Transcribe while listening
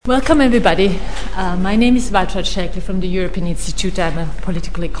Welcome, everybody. My name is Vítor Gaspar from the European Institute. I'm a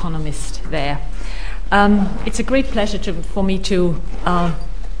political economist there. It's a great pleasure for me to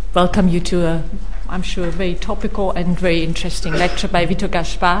welcome you to I'm sure, a very topical and very interesting lecture by Vítor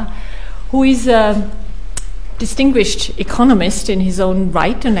Gaspar, who is a distinguished economist in his own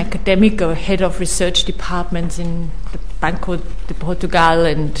right, an academic or head of research departments in the Bank of Portugal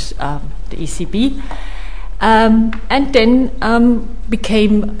and the ECB. And then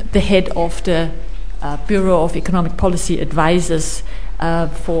became the head of the Bureau of Economic Policy Advisors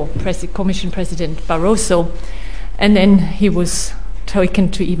for Commission President Barroso. And then he was taken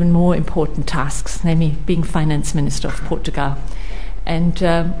to even more important tasks, namely being Finance Minister of Portugal. And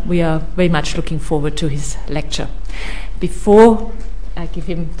we are very much looking forward to his lecture. Before I give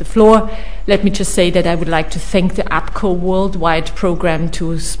him the floor, let me just say that I would like to thank the APCO worldwide program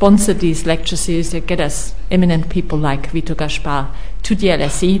to sponsor these lecture series that get us eminent people like Vítor Gaspar to the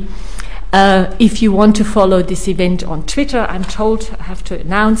LSE. If you want to follow this event on Twitter, I'm told I have to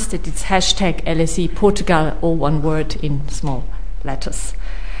announce that it's hashtag LSE Portugal, all one word in small letters.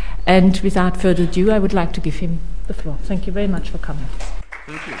 And without further ado, I would like to give him the floor. Thank you very much for coming.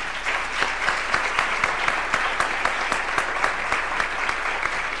 Thank you.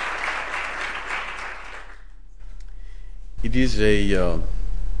 It is a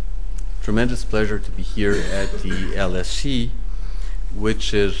tremendous pleasure to be here at the LSE,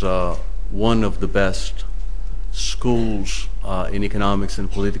 which is one of the best schools in economics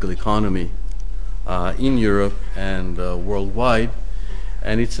and political economy in Europe and worldwide,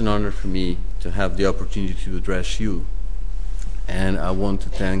 and it's an honor for me to have the opportunity to address you. And I want to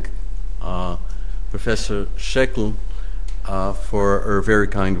thank Professor Shekel for her very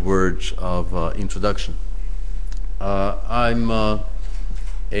kind words of introduction. I'm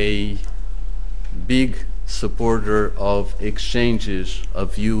a big supporter of exchanges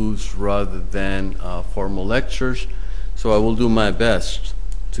of views rather than formal lectures, so I will do my best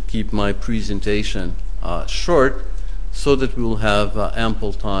to keep my presentation short so that we will have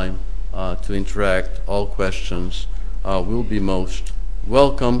ample time to interact. All questions will be most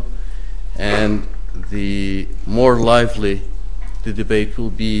welcome, and the more lively the debate will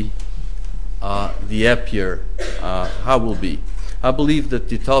be, the happier I will be. I believe that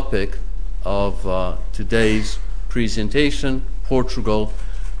the topic of today's presentation, Portugal,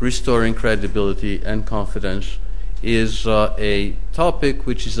 Restoring Credibility and Confidence, is a topic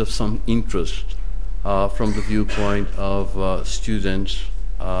which is of some interest from the viewpoint of students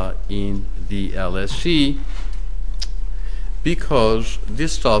in the LSE, because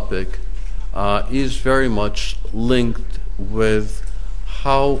this topic is very much linked with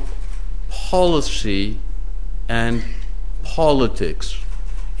how policy and politics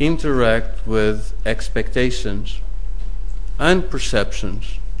interact with expectations and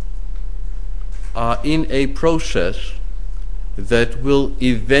perceptions in a process that will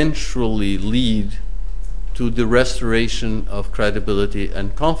eventually lead to the restoration of credibility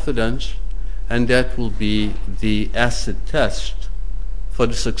and confidence, and that will be the acid test for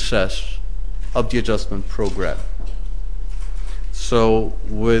the success of the adjustment program. So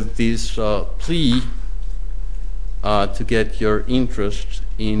with this plea to get your interest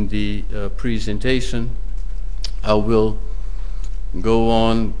in the presentation, I will go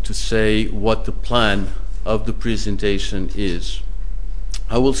on to say what the plan of the presentation is.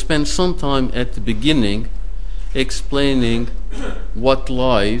 I will spend some time at the beginning explaining what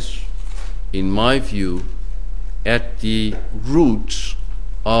lies, in my view, at the roots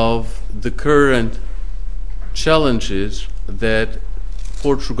of the current challenges that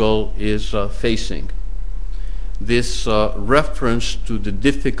Portugal is facing. This reference to the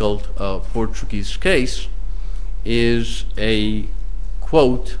difficult Portuguese case is a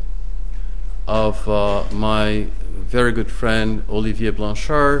quote of my very good friend Olivier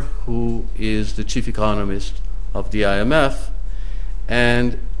Blanchard, who is the chief economist of the IMF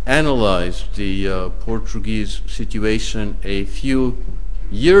and analyzed the Portuguese situation a few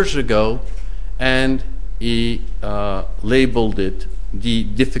years ago, and he labeled it the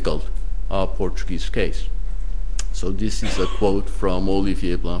difficult Portuguese case. So this is a quote from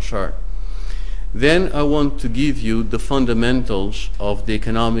Olivier Blanchard. Then I want to give you the fundamentals of the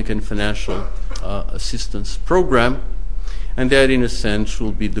economic and financial assistance program, and that in a sense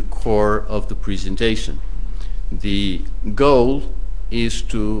will be the core of the presentation. The goal is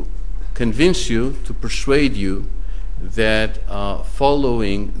to convince you, to persuade you that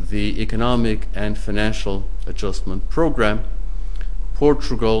following the economic and financial adjustment program,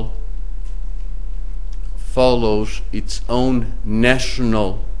 Portugal follows its own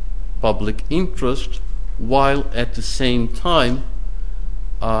national public interest, while at the same time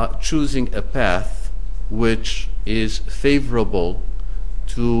choosing a path which is favorable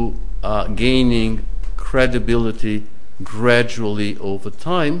to gaining credibility gradually over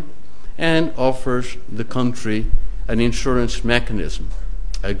time and offers the country an insurance mechanism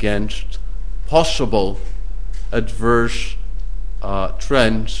against possible adverse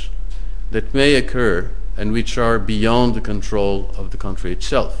trends that may occur and which are beyond the control of the country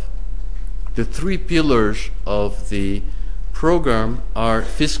itself. The three pillars of the program are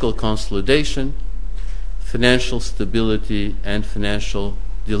fiscal consolidation, financial stability and financial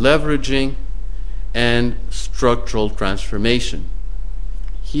deleveraging, and structural transformation.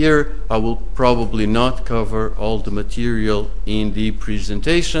 Here I will probably not cover all the material in the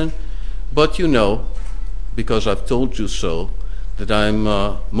presentation, but you know, because I've told you so, that I'm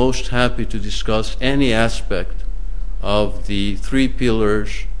most happy to discuss any aspect of the three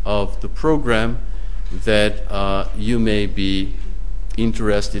pillars of the program that you may be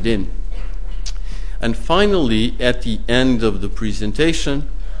interested in. And finally, at the end of the presentation,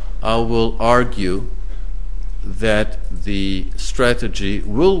 I will argue that the strategy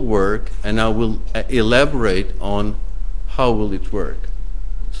will work, and I will elaborate on how will it work.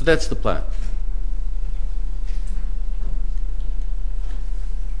 So that's the plan.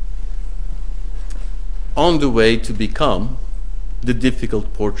 On the way to become the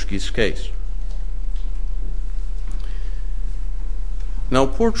difficult Portuguese case. Now,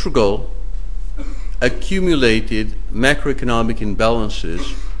 Portugal accumulated macroeconomic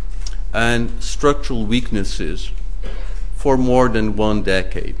imbalances and structural weaknesses for more than 1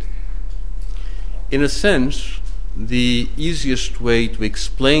 decade. In a sense, the easiest way to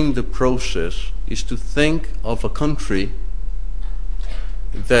explain the process is to think of a country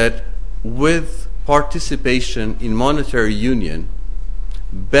that, with participation in monetary union,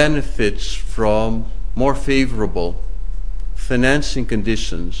 benefits from more favorable financing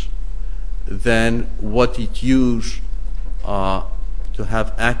conditions than what it used to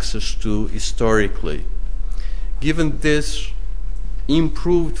have access to historically. Given this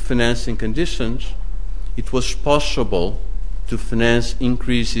improved financing conditions, it was possible to finance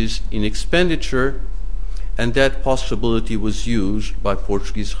increases in expenditure, and that possibility was used by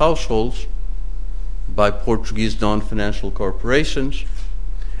Portuguese households, by Portuguese non-financial corporations,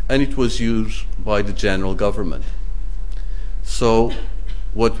 and it was used by the general government. So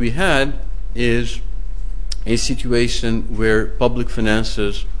what we had is a situation where public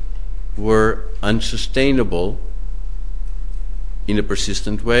finances were unsustainable in a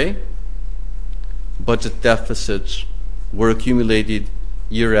persistent way. Budget deficits were accumulated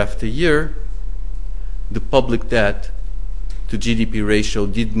year after year. The public debt to GDP ratio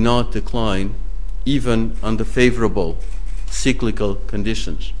did not decline even under favorable cyclical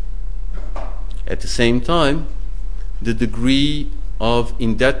conditions. At the same time, the degree of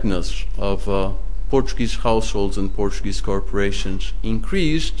indebtedness of Portuguese households and Portuguese corporations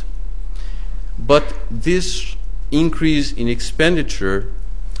increased, but this increase in expenditure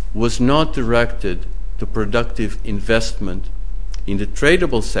was not directed to productive investment in the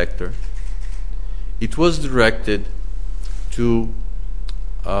tradable sector. It was directed to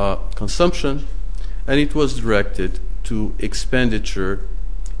consumption, and it was directed to to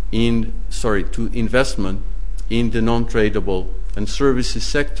investment in the non-tradable and services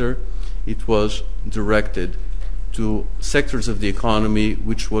sector. It was directed to sectors of the economy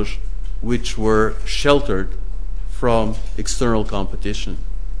which were sheltered from external competition.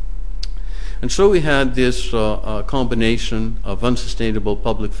 And so we had this combination of unsustainable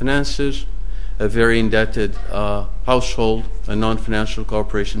public finances, a very indebted household and non-financial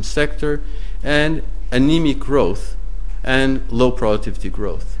corporation sector, and anemic growth and low productivity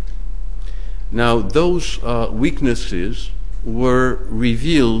growth. Now, those weaknesses were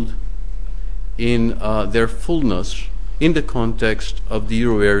revealed in their fullness in the context of the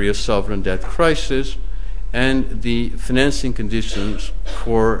euro area sovereign debt crisis and the financing conditions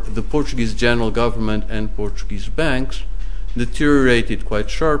for the Portuguese general government and Portuguese banks deteriorated quite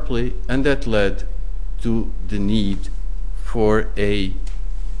sharply, and that led to the need for a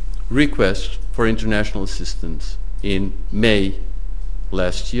request for international assistance in May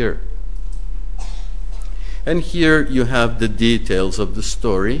last year. And here you have the details of the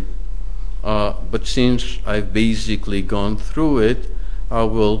story, but since I've basically gone through it, I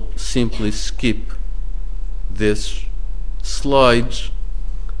will simply skip these slides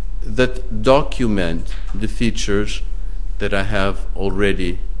that document the features that I have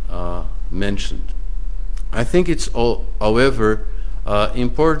already mentioned. I think it's, however,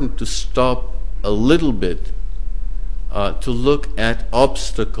 important to stop a little bit to look at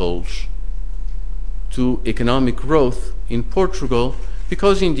obstacles to economic growth in Portugal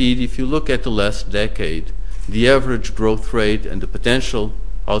Because indeed, if you look at the last decade, the average growth rate and the potential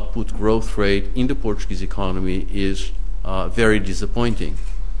output growth rate in the Portuguese economy is very disappointing.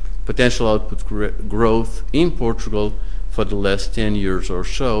 Potential output growth in Portugal for the last 10 years or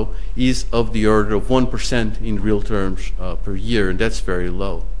so is of the order of 1% in real terms per year, and that's very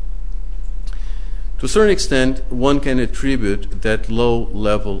low. To a certain extent, one can attribute that low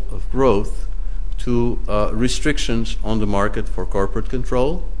level of growth to restrictions on the market for corporate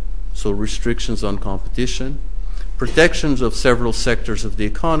control, so restrictions on competition, protections of several sectors of the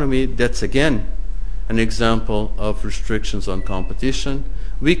economy, that's again an example of restrictions on competition,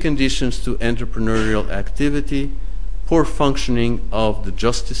 weak conditions to entrepreneurial activity, poor functioning of the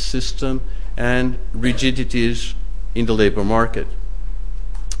justice system, and rigidities in the labor market.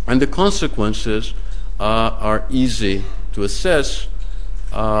 And the consequences are easy to assess.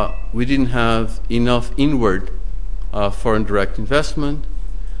 We didn't have enough inward foreign direct investment.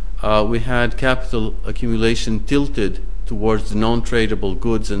 We had capital accumulation tilted towards the non-tradable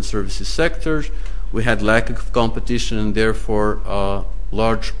goods and services sectors. We had lack of competition and therefore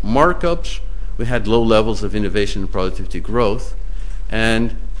large markups. We had low levels of innovation and productivity growth.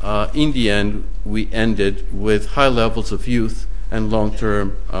 And in the end, we ended with high levels of youth and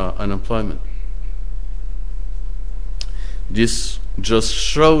long-term unemployment. This just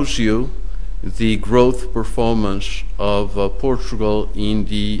shows you the growth performance of Portugal in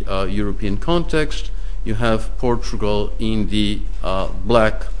the European context. You have Portugal in the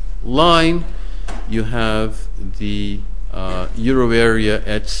black line. You have the euro area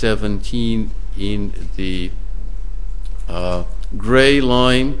at 17 in the gray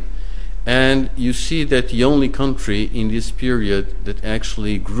line. And you see that the only country in this period that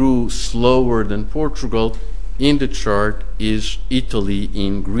actually grew slower than Portugal in the chart is Italy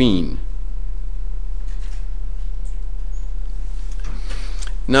in green.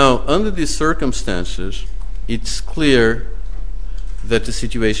 Now, under these circumstances, it's clear that the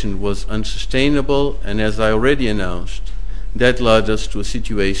situation was unsustainable, and as I already announced, that led us to a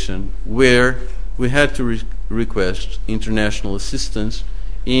situation where we had to request international assistance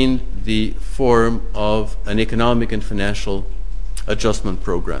in the form of an economic and financial adjustment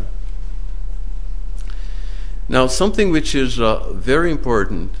program. Now, something which is very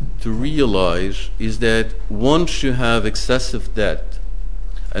important to realize is that once you have excessive debt,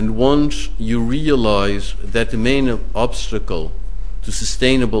 and once you realize that the main obstacle to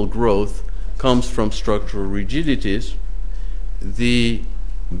sustainable growth comes from structural rigidities, the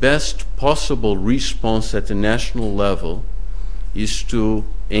best possible response at the national level is to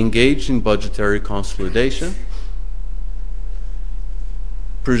engage in budgetary consolidation,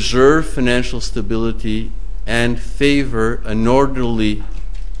 preserve financial stability, and favor an orderly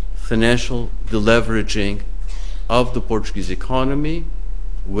financial deleveraging of the Portuguese economy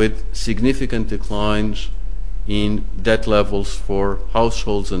with significant declines in debt levels for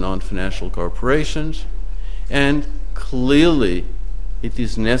households and non-financial corporations. And clearly it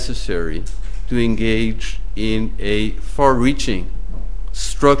is necessary to engage in a far-reaching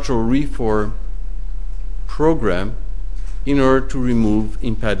structural reform program in order to remove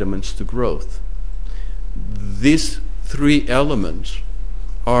impediments to growth. These three elements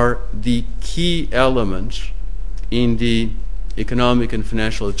are the key elements in the economic and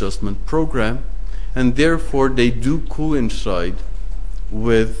financial adjustment program, and therefore they do coincide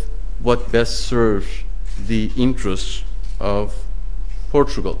with what best serves the interests of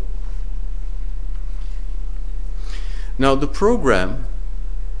Portugal. Now, the program,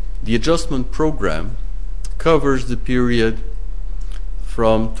 the adjustment program, covers the period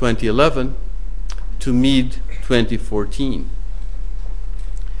from 2011 to mid-2014.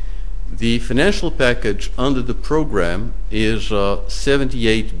 The financial package under the program is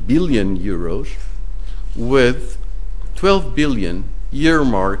 78 billion euros, with 12 billion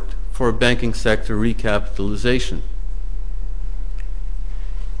earmarked for banking sector recapitalization.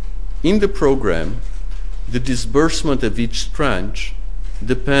 In the program, the disbursement of each tranche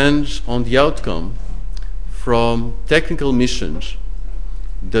depends on the outcome from technical missions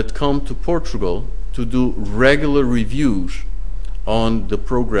that come to Portugal to do regular reviews on the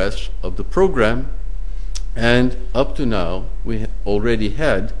progress of the program, and up to now we already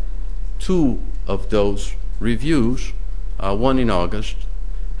had two of those reviews, one in August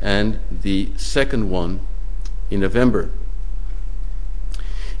and the second one in November.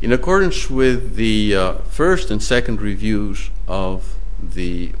 In accordance with the first and second reviews of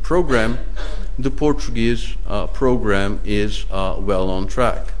the program, the Portuguese program is well on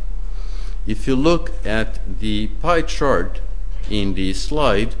track. If you look at the pie chart in the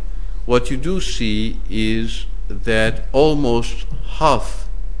slide, what you do see is that almost half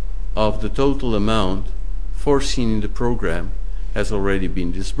of the total amount foreseen in the program has already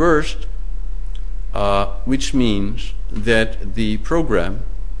been disbursed, which means that the program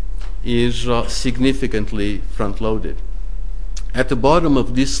is significantly front-loaded. At the bottom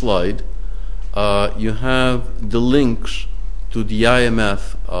of this slide, you have the links to the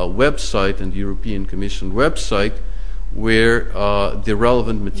IMF website and the European Commission website, where the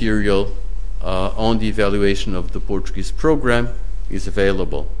relevant material on the evaluation of the Portuguese program is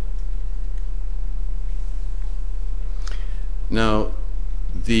available. Now,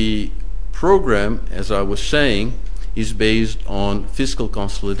 the program, as I was saying, is based on fiscal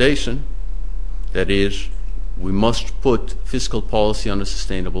consolidation. That is, we must put fiscal policy on a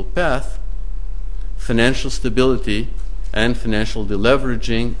sustainable path, financial stability and financial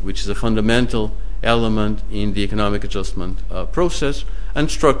deleveraging, which is a fundamental element in the economic adjustment process, and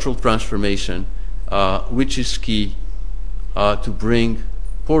structural transformation, which is key to bring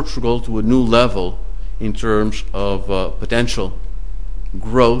Portugal to a new level in terms of potential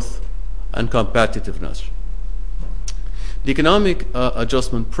growth and competitiveness. The economic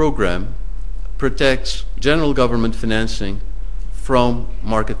adjustment program protects general government financing from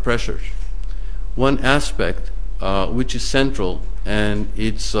market pressures. One aspect which is central, and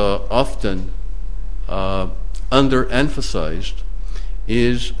it's often underemphasized,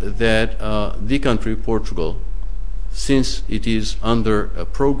 is that the country, Portugal, since it is under a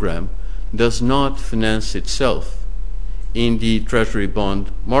program, does not finance itself in the treasury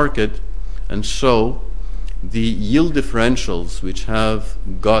bond market, and so the yield differentials, which have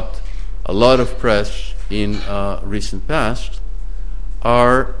got a lot of press in recent past,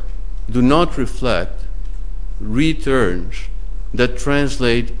 do not reflect returns that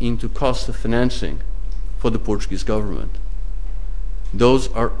translate into cost of financing for the Portuguese government.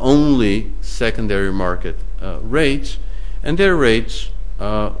 Those are only secondary market rates, and they're rates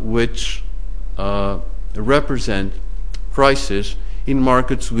which represent prices in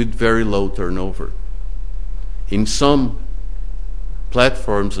markets with very low turnover. In some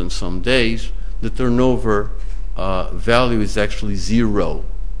platforms and some days, the turnover value is actually zero.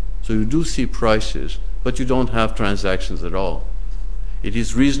 So you do see prices, but you don't have transactions at all. It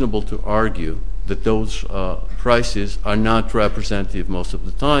is reasonable to argue that those prices are not representative most of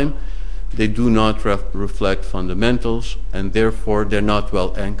the time. They do not reflect fundamentals, and therefore they're not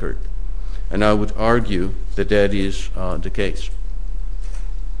well anchored. And I would argue that that is the case.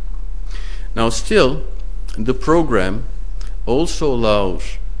 Now, still, the program also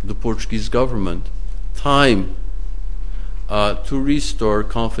allows the Portuguese government time to restore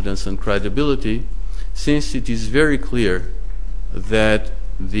confidence and credibility, since it is very clear that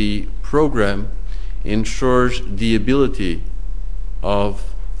the program ensures the ability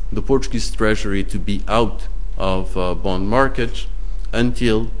of the Portuguese Treasury to be out of bond markets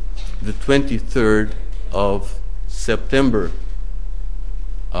until the 23rd of September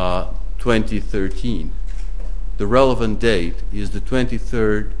 2013. The relevant date is the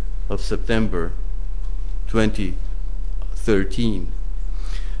 23rd of September 2013.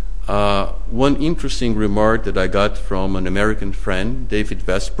 One interesting remark that I got from an American friend, David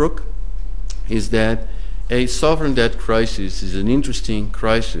Westbrook, is that a sovereign debt crisis is an interesting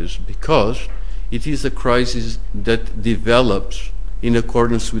crisis because it is a crisis that develops in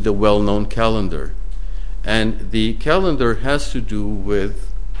accordance with a well-known calendar. And the calendar has to do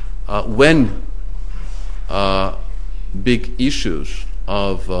with when big issues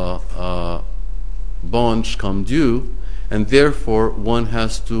of bonds come due, and therefore one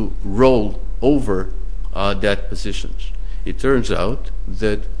has to roll over debt positions. It turns out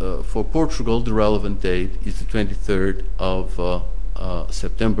that for Portugal, the relevant date is the 23rd of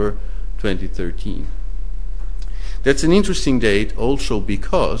September 2013. That's an interesting date also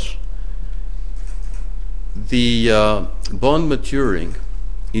because the bond maturing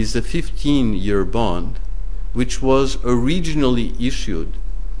is a 15-year bond, which was originally issued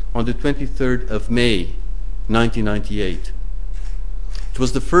on the 23rd of May 1998. It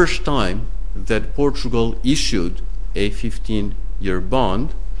was the first time that Portugal issued a 15-year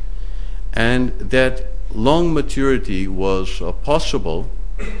bond, and that long maturity was possible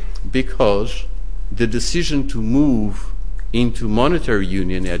because the decision to move into monetary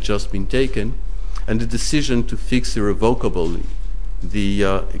union had just been taken, and the decision to fix irrevocably the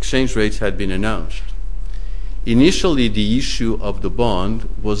exchange rates had been announced. Initially, the issue of the bond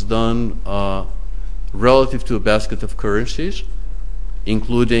was done relative to a basket of currencies,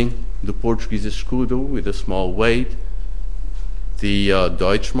 including the Portuguese escudo with a small weight, the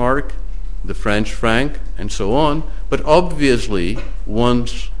Deutschmark, the French franc, and so on. But obviously,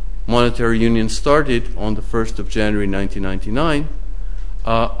 once monetary union started on the 1st of January 1999,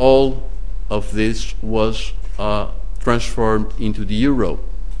 all of this was transformed into the euro.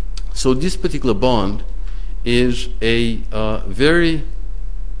 So this particular bond is a very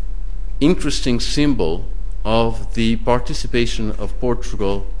interesting symbol of the participation of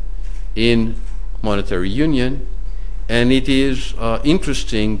Portugal in monetary union, and it is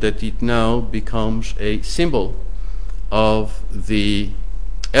interesting that it now becomes a symbol of the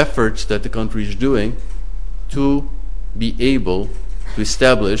efforts that the country is doing to be able to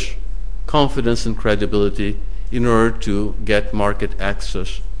establish confidence and credibility in order to get market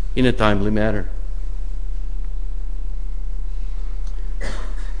access in a timely manner.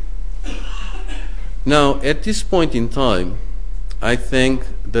 Now, at this point in time, I think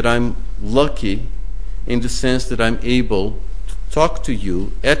that I'm lucky in the sense that I'm able to talk to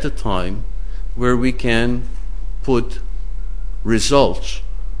you at a time where we can put results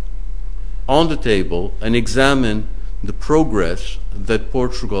on the table and examine the progress that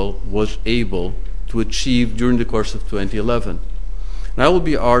Portugal was able to achieve during the course of 2011. And I will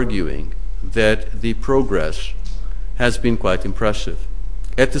be arguing that the progress has been quite impressive.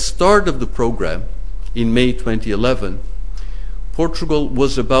 At the start of the program, in May 2011, Portugal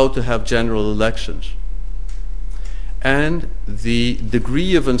was about to have general elections. And the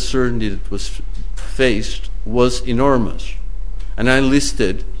degree of uncertainty that was faced was enormous. And I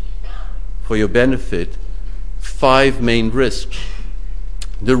listed, for your benefit, 5 main risks.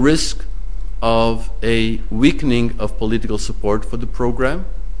 The risk of a weakening of political support for the program.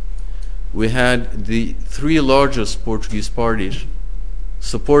 We had the 3 largest Portuguese parties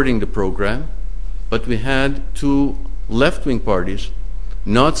supporting the program, but we had 2 left-wing parties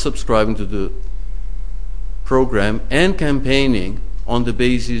not subscribing to the program and campaigning on the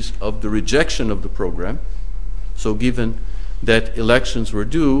basis of the rejection of the program. So given that elections were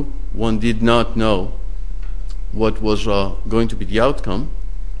due, one did not know what was going to be the outcome.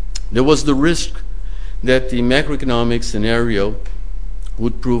 There was the risk that the macroeconomic scenario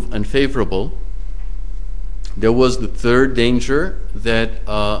would prove unfavorable. There was the third danger that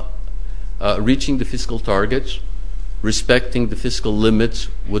reaching the fiscal targets, respecting the fiscal limits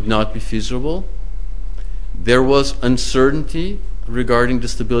would not be feasible. There was uncertainty regarding the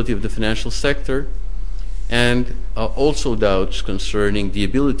stability of the financial sector, and also doubts concerning the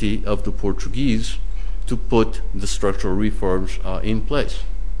ability of the Portuguese to put the structural reforms in place.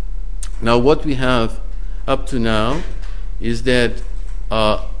 Now, what we have up to now is that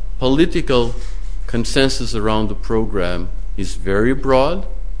political consensus around the program is very broad.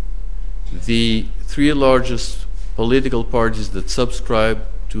 The 3 largest political parties that subscribe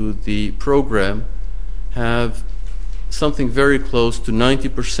to the program have something very close to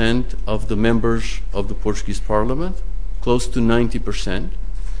 90% of the members of the Portuguese Parliament, close to 90%.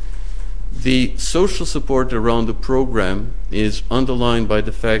 The social support around the program is underlined by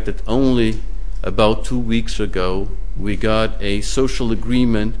the fact that only about 2 weeks ago we got a social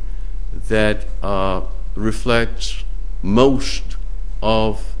agreement that reflects most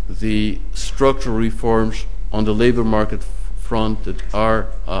of the structural reforms on the labor market front that are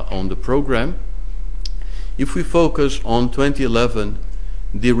on the program. If we focus on 2011,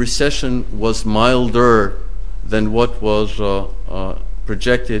 the recession was milder than what was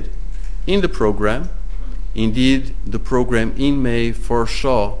projected in the program. Indeed, the program in May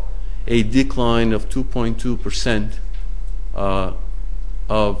foresaw a decline of 2.2%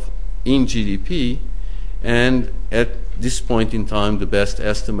 in GDP, and at this point in time, the best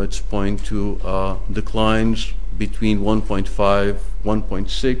estimates point to declines between 1.5,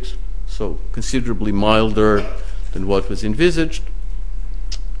 1.6, so considerably milder than what was envisaged.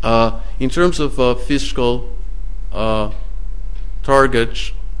 In terms of fiscal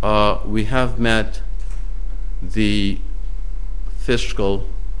targets, we have met the fiscal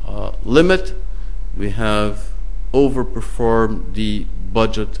limit. We have overperformed the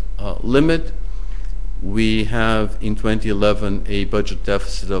budget limit. We have in 2011 a budget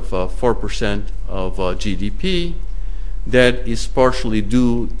deficit of 4% of GDP. That is partially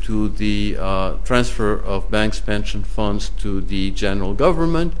due to the transfer of banks' pension funds to the general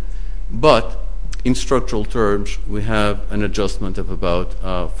government, but in structural terms we have an adjustment of about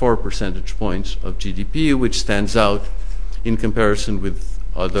 4 percentage points of GDP, which stands out in comparison with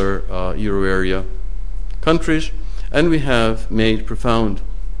other euro area countries, and we have made profound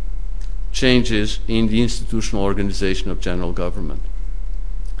changes in the institutional organization of general government.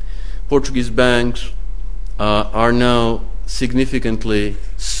 Portuguese banks are now significantly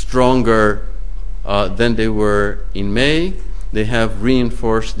stronger than they were in May. They have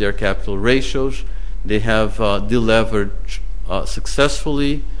reinforced their capital ratios. They have deleveraged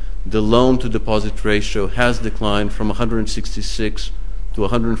successfully. the loan-to-deposit ratio has declined from 166 to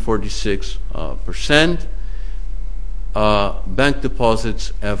 146%. Bank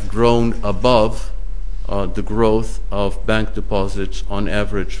deposits have grown above the growth of bank deposits on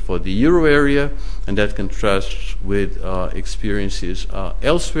average for the euro area, and that contrasts with experiences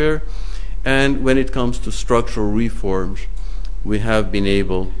elsewhere. And when it comes to structural reforms, we have been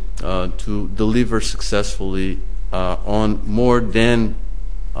able to deliver successfully on more than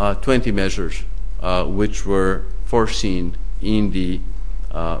 20 measures which were foreseen in the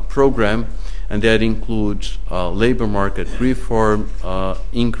program, and that includes labor market reform,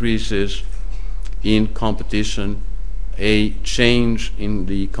 increases in competition. A change in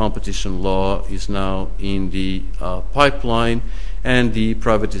the competition law is now in the pipeline, and the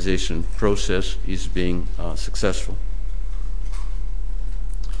privatization process is being successful.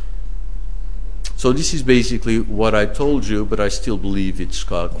 So this is basically what I told you, but I still believe it's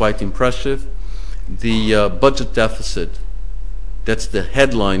quite impressive. The budget deficit, that's the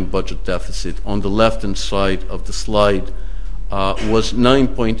headline budget deficit on the left-hand side of the slide, was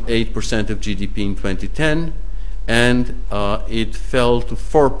 9.8% of GDP in 2010, and it fell to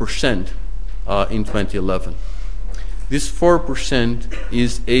 4% in 2011. This 4%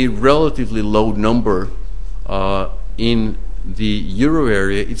 is a relatively low number in the euro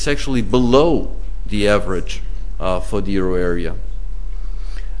area. It's actually below the average for the euro area.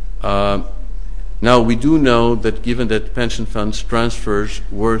 Now, we do know that given that pension funds transfers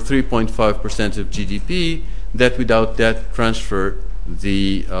were 3.5% of GDP, that without that transfer,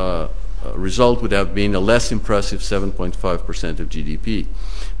 the result would have been a less impressive 7.5% of GDP.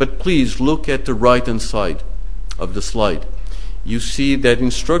 But please look at the right-hand side of the slide. You see that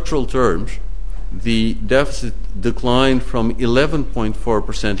in structural terms, the deficit declined from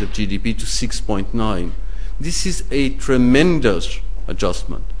 11.4% of GDP to 6.9%. This is a tremendous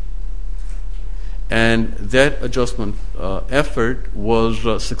adjustment. And that adjustment effort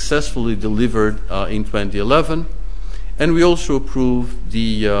was successfully delivered in 2011. And we also approved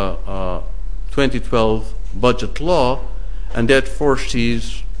the 2012 budget law, and that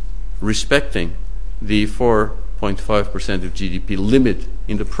foresees respecting the 4.5% of GDP limit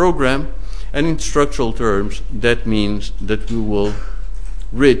in the program. And in structural terms, that means that we will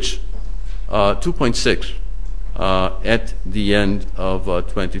reach 2.6 at the end of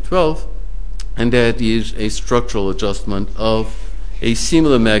 2012, and that is a structural adjustment of a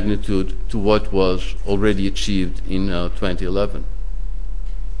similar magnitude to what was already achieved in 2011.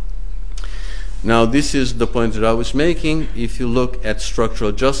 Now, this is the point that I was making. If you look at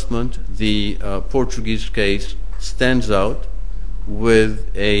structural adjustment, the Portuguese case stands out with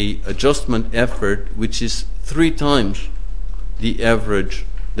an adjustment effort which is 3 times the average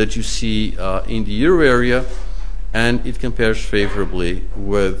that you see in the euro area, and it compares favorably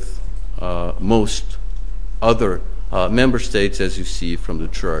with most other member states, as you see from the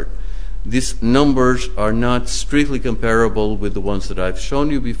chart. These numbers are not strictly comparable with the ones that I've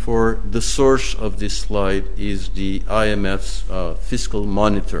shown you before. The source of this slide is the IMF's fiscal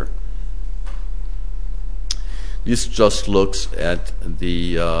monitor. This just looks at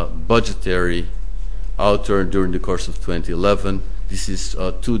the budgetary outturn during the course of 2011. This is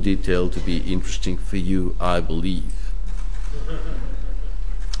too detailed to be interesting for you, I believe.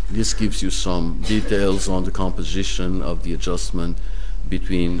 This gives you some details on the composition of the adjustment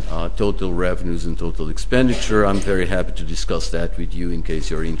between total revenues and total expenditure. I'm very happy to discuss that with you in case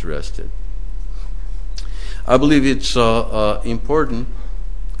you're interested. I believe it's important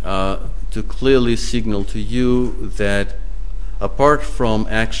to clearly signal to you that apart from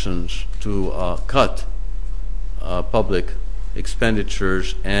actions to cut public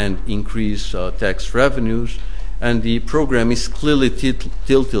expenditures and increase tax revenues, and the program is clearly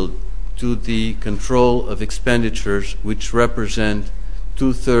tilted to the control of expenditures, which represent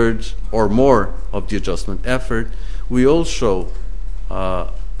 2/3 or more of the adjustment effort, we also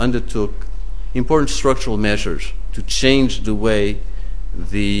undertook important structural measures to change the way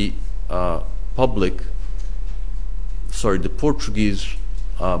the Portuguese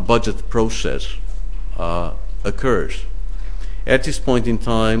budget process occurs. At this point in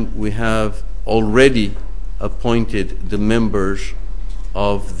time, we have already appointed the members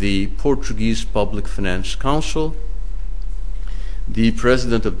of the Portuguese Public Finance Council. The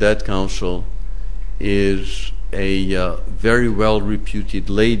president of that council is a very well-reputed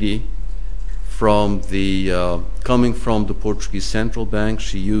lady coming from the Portuguese Central Bank.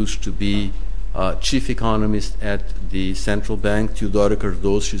 She used to be chief economist at the Central Bank, Teodora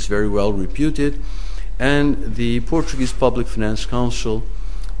Cardoso. She's very well reputed. And the Portuguese Public Finance Council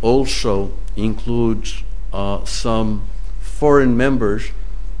also includes some foreign members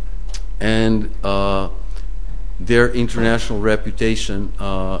and their international reputation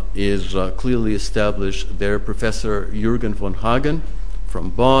is clearly established. They're Professor Jürgen von Hagen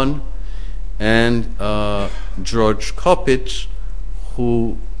from Bonn, and George Kopitz,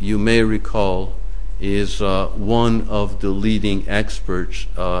 who you may recall is one of the leading experts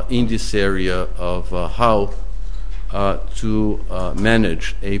in this area of how to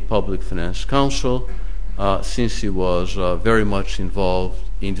manage a public finance council, since he was very much involved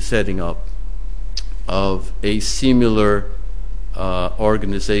in the setting up of a similar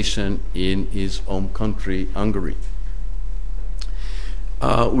organization in his home country, Hungary.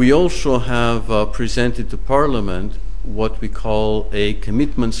 We also have presented to Parliament what we call a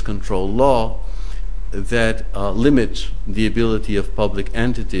commitments control law that limits the ability of public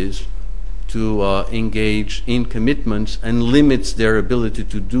entities to engage in commitments and limits their ability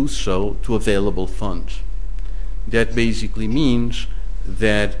to do so to available funds. That basically means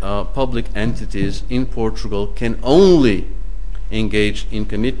that public entities in Portugal can only engage in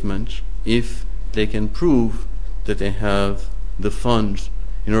commitments if they can prove that they have the funds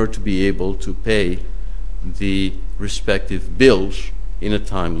in order to be able to pay the respective bills in a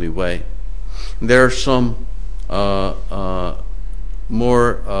timely way. There are some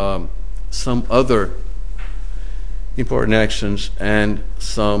some other important actions and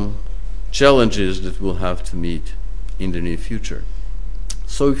some challenges that we'll have to meet in the near future.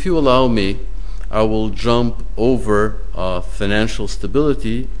 So if you allow me, I will jump over financial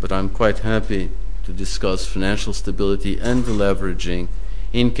stability, but I'm quite happy to discuss financial stability and the leveraging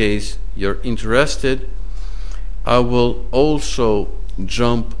in case you're interested. I will also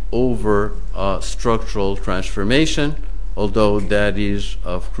jump over structural transformation, although that is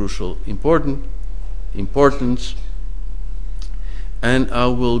of crucial importance. And I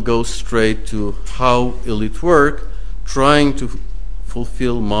will go straight to how will it work, trying to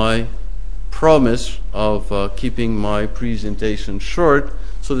fulfill my promise of keeping my presentation short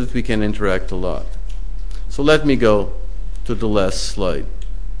so that we can interact a lot. So let me go to the last slide.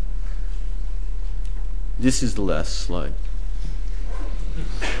 This is the last slide.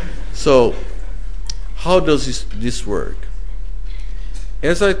 So, how does this work?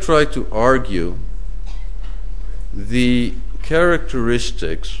 As I try to argue, the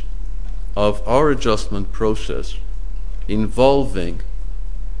characteristics of our adjustment process involving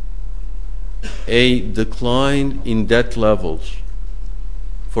a decline in debt levels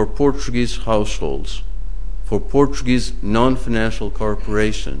for Portuguese households, for Portuguese non-financial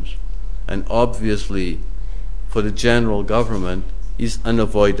corporations, and obviously for the general government is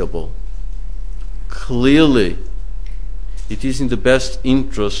unavoidable. Clearly, it is in the best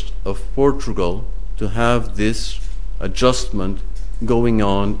interest of Portugal to have this adjustment going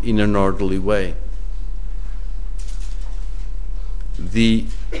on in an orderly way. The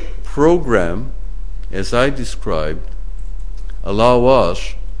program, as I described, allow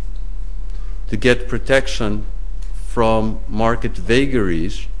us to get protection from market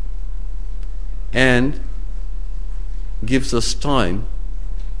vagaries and gives us time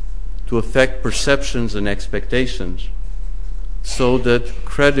to affect perceptions and expectations so that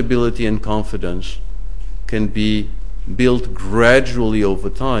credibility and confidence can be built gradually over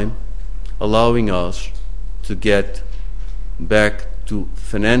time, allowing us to get back to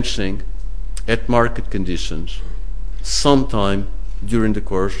financing at market conditions sometime during the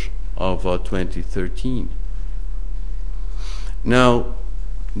course of 2013. Now,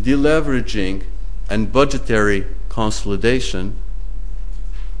 deleveraging and budgetary consolidation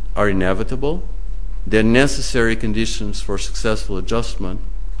are inevitable. They're necessary conditions for successful adjustment,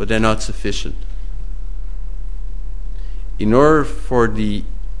 but they're not sufficient. In order for the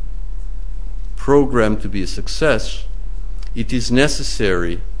program to be a success, it is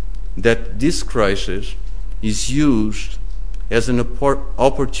necessary that this crisis is used as an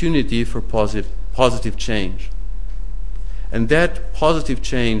opportunity for positive change. And that positive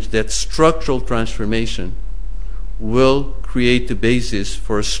change, that structural transformation, will create the basis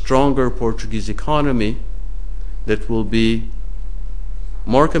for a stronger Portuguese economy that will be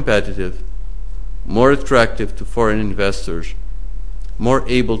more competitive, more attractive to foreign investors, more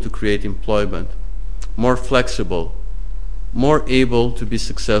able to create employment, more flexible, more able to be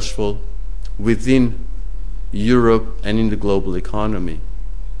successful within Europe and in the global economy.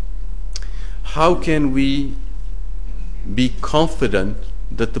 How can we be confident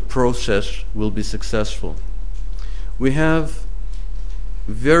that the process will be successful? We have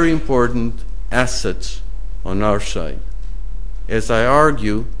very important assets on our side. As I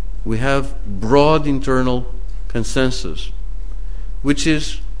argue, we have broad internal consensus, which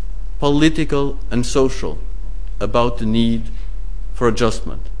is political and social, about the need for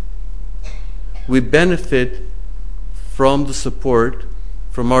adjustment. we benefit from the support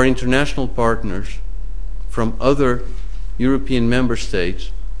from our international partners, from other European member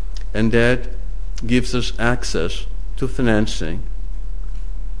states, and that gives us access to financing.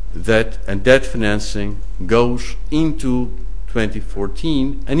 That financing goes into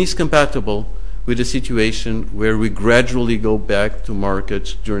 2014 and is compatible with a situation where we gradually go back to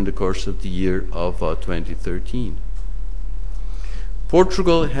markets during the course of the year of 2013.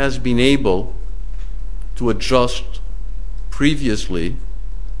 Portugal has been able to adjust previously,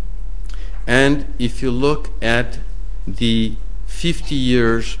 and if you look at the 50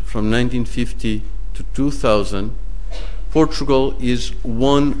 years from 1950 to 2000, Portugal is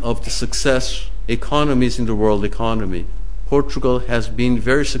one of the success economies in the world economy. Portugal has been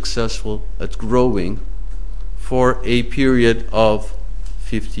very successful at growing for a period of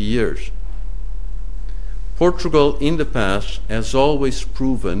 50 years. Portugal in the past has always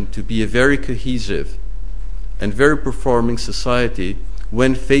proven to be a very cohesive and very performing society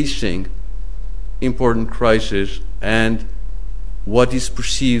when facing important crises and what is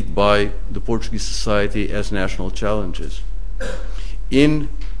perceived by the Portuguese society as national challenges. In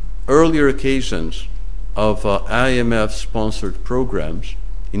earlier occasions of IMF-sponsored programs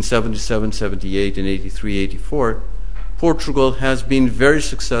in 77, 78, and 83, 84, Portugal has been very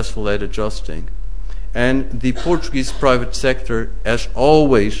successful at adjusting, and the Portuguese private sector has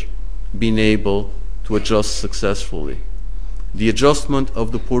always been able to adjust successfully. The adjustment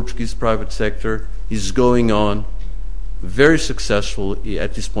of the Portuguese private sector is going on very successfully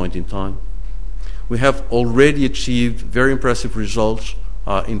at this point in time. We have already achieved very impressive results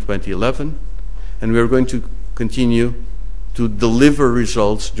in 2011, and we are going to continue to deliver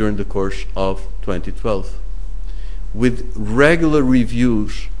results during the course of 2012. With regular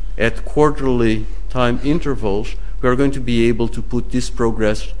reviews at quarterly time intervals, we are going to be able to put this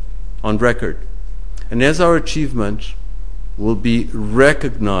progress on record. And as our achievements will be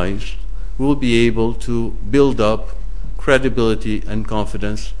recognized, we will be able to build up credibility and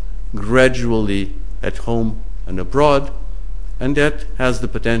confidence gradually at home and abroad, and that has the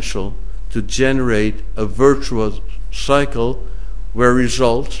potential to generate a virtuous cycle where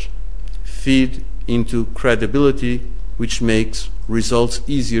results feed into credibility, which makes results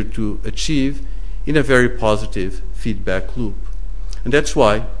easier to achieve in a very positive feedback loop. And that's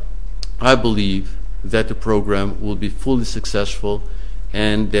why I believe that the program will be fully successful,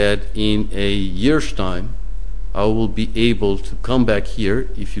 and that in a year's time I will be able to come back here,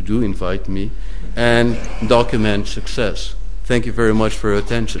 if you do invite me, and document success. Thank you very much for your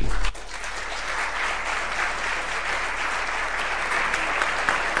attention.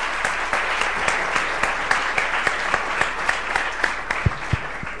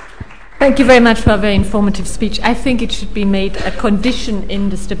 Thank you very much for a very informative speech. I think it should be made a condition in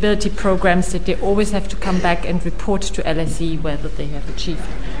the stability programs that they always have to come back and report to LSE whether they have achieved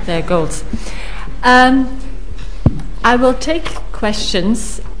their goals. I will take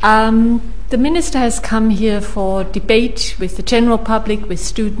questions. The Minister has come here for debate with the general public, with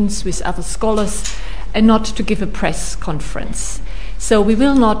students, with other scholars, and not to give a press conference. So we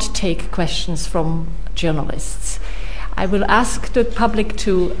will not take questions from journalists. I will ask the public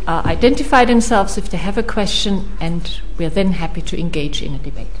to identify themselves if they have a question, and we are then happy to engage in a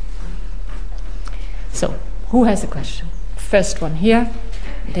debate. So, who has a question? First one here,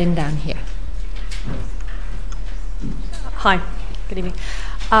 then down here. Hi, good evening.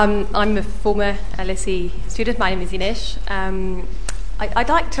 I'm a former LSE student. My name is Ines. I'd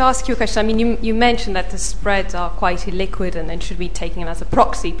like to ask you a question. I mean, you mentioned that the spreads are quite illiquid and should be taken as a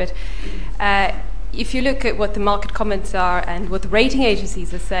proxy, but if you look at what the market comments are and what the rating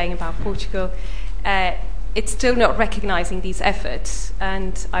agencies are saying about Portugal, it's still not recognizing these efforts,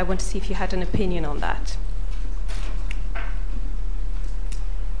 and I want to see if you had an opinion on that.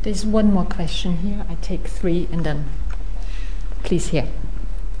 There's one more question here. I take three, and then please here.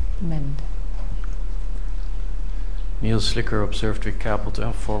 Amend. Niels Slicker, Observatory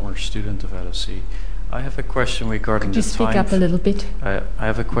Capital, former student of LSE. I have a question regarding Could you speak up a little bit? I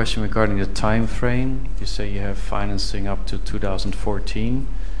have a question regarding the time frame. You say you have financing up to 2014.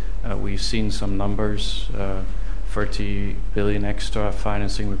 We've seen some numbers, 30 billion extra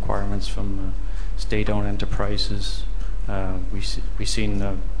financing requirements from state-owned enterprises. We've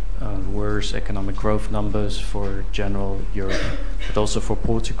seen worse economic growth numbers for general Europe, but also for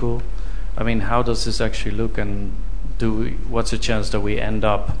Portugal. I mean, how does this actually look, and what's the chance that we end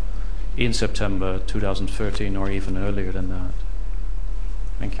up in September 2013 or even earlier than that?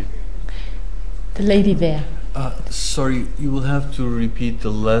 Thank you. The lady there. Sorry, you will have to repeat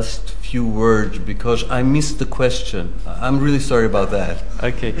the last few words because I missed the question. I'm really sorry about that.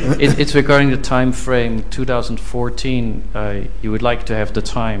 Okay, it's regarding the time frame 2014. You would like to have the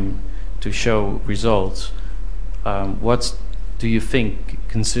time to show results. What do you think,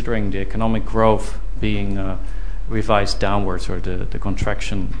 considering the economic growth being revised downwards or the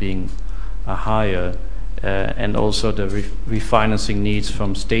contraction being higher, and also the refinancing needs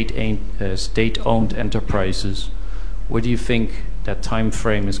from state-owned enterprises, what do you think that time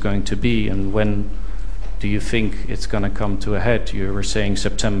frame is going to be, and when do you think it's going to come to a head? You were saying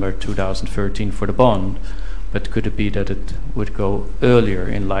September 2013 for the bond, but could it be that it would go earlier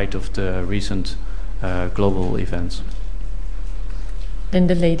in light of the recent global events? Then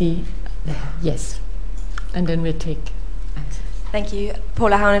the lady, yes, and then we'll take answers. Thank you.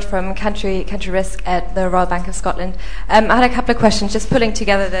 Paula Hownard from Country Risk at the Royal Bank of Scotland. I had a couple of questions, just pulling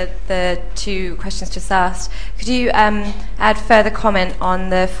together the two questions just asked. Could you add further comment on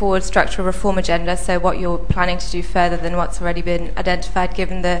the forward structural reform agenda, so what you're planning to do further than what's already been identified,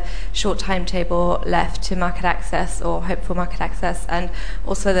 given the short timetable left to market access or hope for market access, and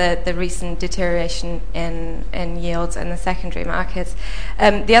also the recent deterioration in yields in the secondary markets?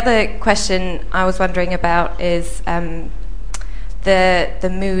 The other question I was wondering about is the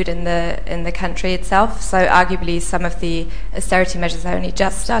mood in the country itself. So arguably some of the austerity measures are only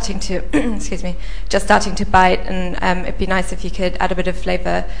just starting to just starting to bite, and it'd be nice if you could add a bit of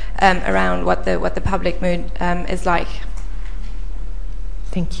flavour around what the public mood is like.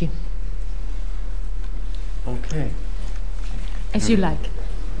 Thank you. Okay. As you like.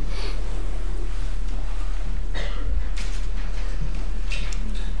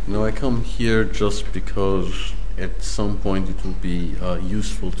 No, I come here just because at some point it will be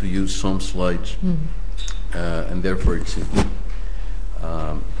useful to use some slides, and therefore it's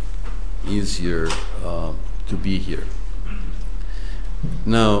easier to be here.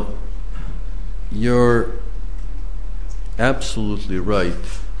 Now, you're absolutely right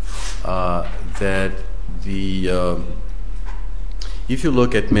that if you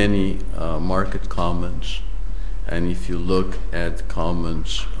look at many market comments, and if you look at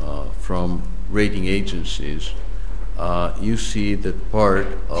comments from rating agencies, you see that part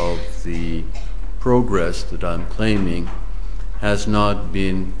of the progress that I'm claiming has not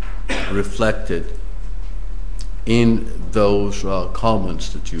been reflected in those comments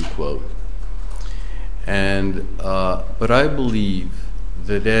that you quote. And but I believe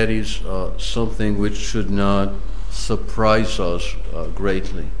that that is something which should not surprise us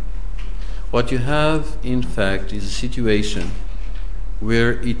greatly. What you have, in fact, is a situation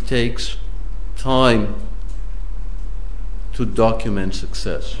where it takes time to document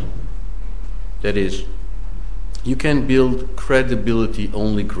success. That is, you can build credibility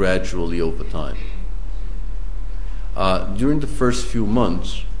only gradually over time. During the first few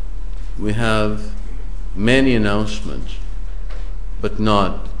months, we have many announcements, but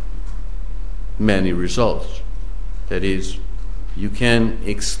not many results. That is, you can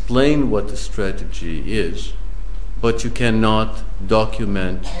explain what the strategy is, but you cannot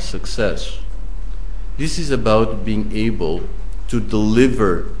document success. This is about being able to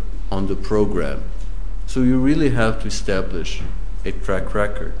deliver on the program. So you really have to establish a track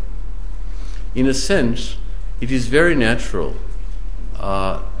record. In a sense, it is very natural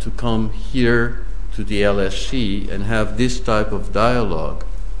to come here to the LSC and have this type of dialogue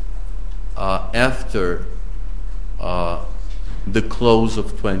after the close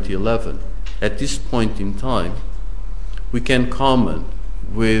of 2011. At this point in time, we can comment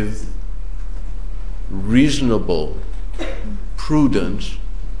with reasonable prudence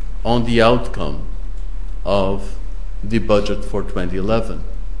on the outcome of the budget for 2011.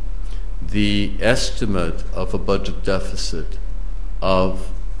 The estimate of a budget deficit of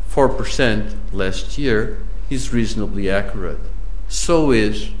 4% last year is reasonably accurate. So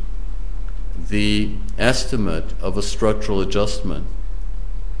is the estimate of a structural adjustment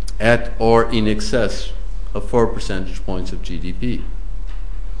at or in excess of 4 percentage points of GDP.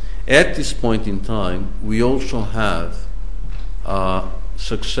 At this point in time, we also have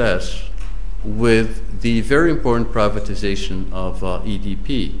success with the very important privatization of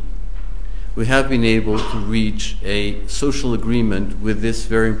EDP. We have been able to reach a social agreement with this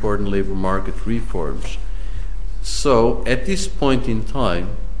very important labor market reforms. So at this point in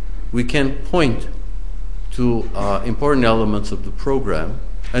time, we can point to important elements of the program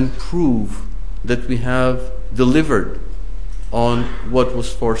and prove that we have delivered on what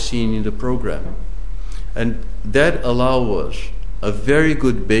was foreseen in the program. And that allows us a very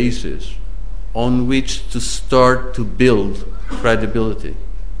good basis on which to start to build credibility.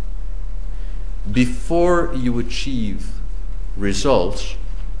 before you achieve results,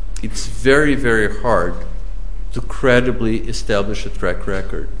 it's very, very hard to credibly establish a track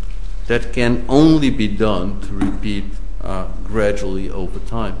record. That can only be done to repeat gradually over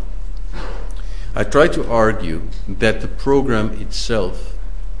time. I try to argue that the program itself,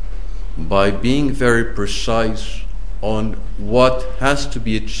 by being very precise on what has to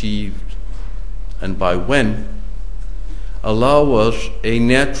be achieved and by when, allow us a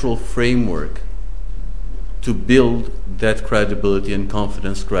natural framework to build that credibility and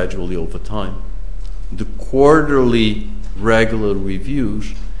confidence gradually over time. The quarterly regular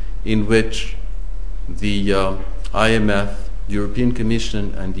reviews in which the IMF, the European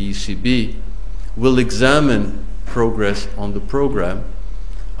Commission and the ECB will examine progress on the program,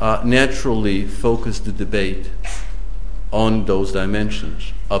 naturally focus the debate on those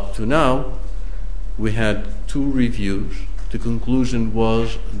dimensions. Up to now, we had 2 reviews. The conclusion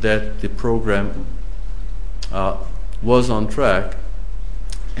was that the program was on track,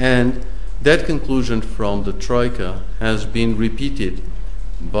 and that conclusion from the Troika has been repeated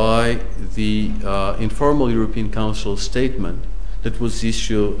by the informal European Council statement that was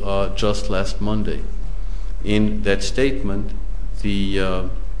issued just last Monday. In that statement, the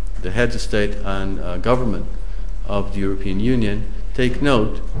heads of state and government of the European Union take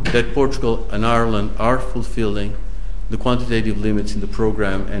note that Portugal and Ireland are fulfilling the quantitative limits in the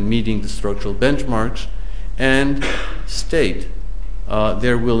program and meeting the structural benchmarks, and state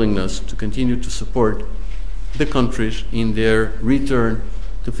their willingness to continue to support the countries in their return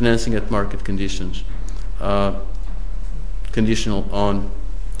to financing at market conditions, conditional on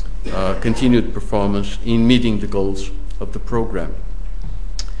continued performance in meeting the goals of the program.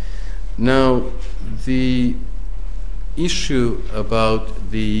 Now, the issue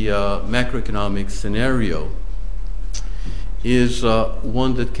about the macroeconomic scenario is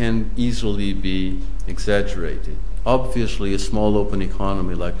one that can easily be exaggerated. Obviously, a small open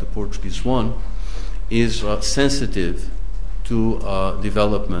economy like the Portuguese one is sensitive to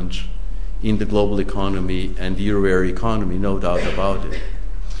developments in the global economy and the euro area economy, no doubt about it.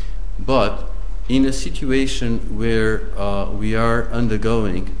 But in a situation where we are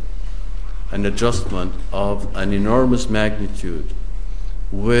undergoing an adjustment of an enormous magnitude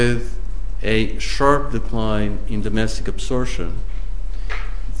with a sharp decline in domestic absorption,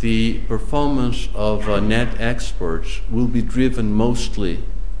 the performance of net exports will be driven mostly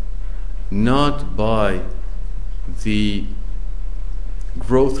not by the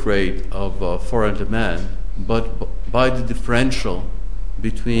growth rate of foreign demand, but by the differential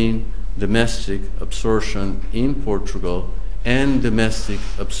between domestic absorption in Portugal and domestic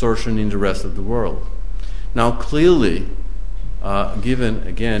absorption in the rest of the world. Now, clearly, given,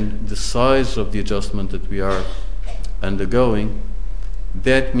 again, the size of the adjustment that we are undergoing,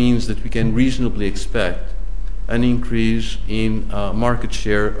 that means that we can reasonably expect an increase in market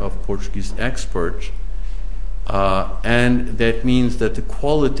share of Portuguese exports, and that means that the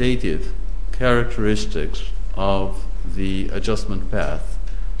qualitative characteristics of the adjustment path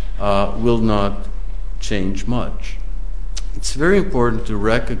will not change much. It's very important to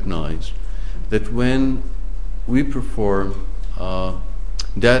recognize that when we perform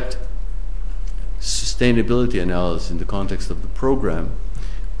that sustainability analysis in the context of the program,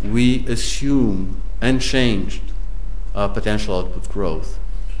 we assume unchanged potential output growth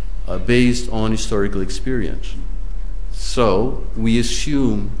based on historical experience. So we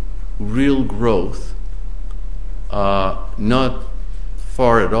assume real growth, not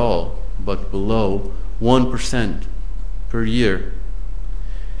far at all, but below 1% per year.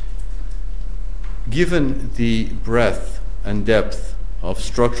 Given the breadth and depth of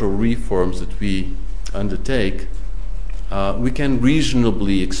structural reforms that we undertake, we can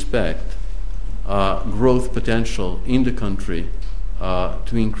reasonably expect growth potential in the country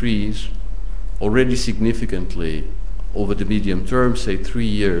to increase already significantly over the medium term, say 3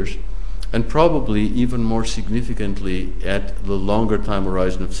 years, and probably even more significantly at the longer time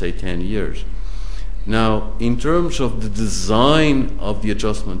horizon of, say, 10 years. Now, in terms of the design of the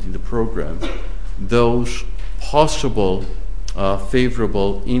adjustment in the program, those possible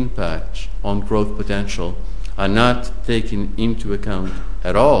favorable impacts on growth potential are not taken into account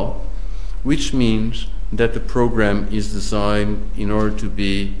at all, which means that the program is designed in order to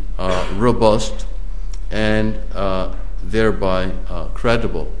be robust and thereby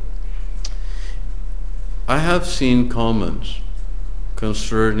credible. I have seen comments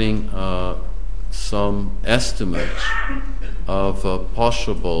concerning some estimates of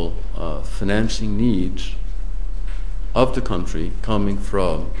possible financing needs of the country coming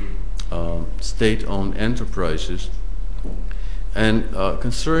from state-owned enterprises. And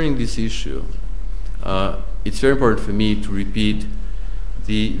concerning this issue, it's very important for me to repeat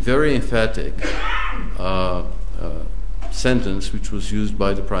the very emphatic sentence which was used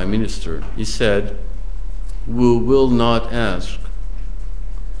by the Prime Minister. He said, "We will not ask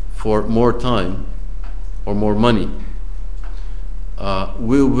for more time or more money.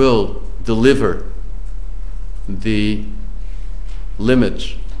 We will deliver the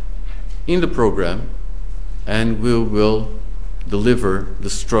limits in the program, and we will deliver the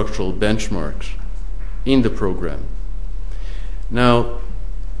structural benchmarks in the program." Now,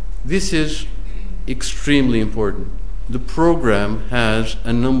 this is extremely important. The program has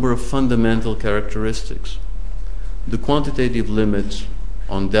a number of fundamental characteristics. The quantitative limits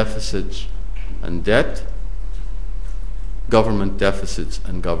on deficits and debt, government deficits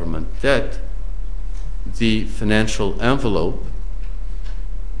and government debt, the financial envelope,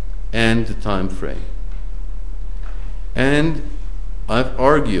 and the time frame. And I've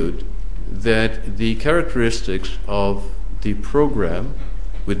argued that the characteristics of the program,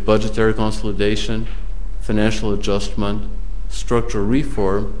 with budgetary consolidation, financial adjustment, structural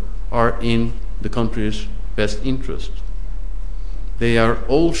reform, are in the country's best interest. They are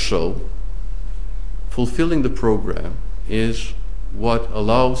also, fulfilling the program is what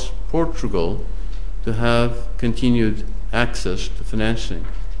allows Portugal to have continued access to financing.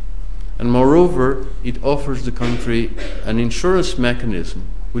 And moreover, it offers the country an insurance mechanism,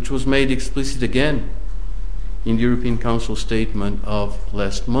 which was made explicit again in the European Council statement of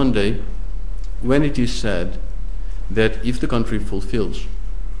last Monday, when it is said that if the country fulfills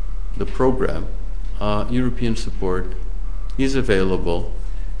the program, European support is available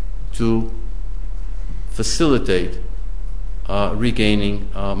to facilitate regaining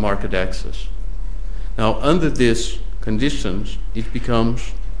market access. Now, under these conditions, it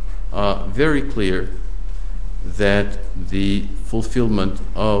becomes very clear that the fulfillment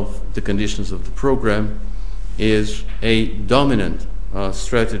of the conditions of the program is a dominant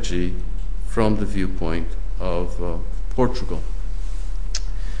strategy from the viewpoint of Portugal.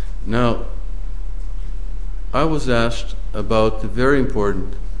 Now, I was asked about the very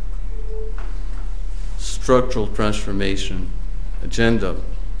important structural transformation agenda.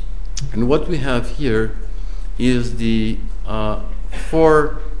 And what we have here is the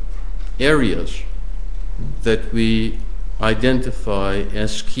 4 areas that we identify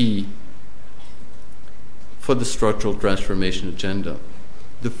as key for the structural transformation agenda.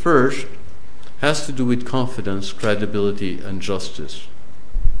 The first has to do with confidence, credibility, and justice.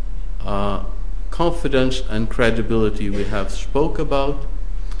 Confidence and credibility we have spoke about.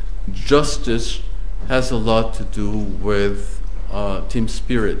 Justice has a lot to do with team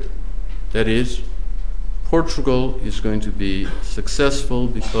spirit. That is, Portugal is going to be successful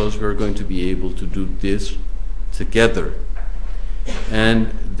because we're going to be able to do this together.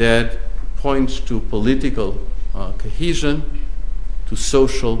 And that points to political cohesion, to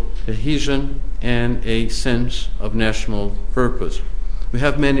social cohesion, and a sense of national purpose. We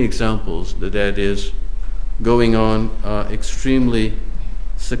have many examples that is going on extremely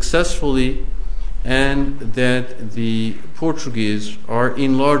successfully, and that the Portuguese are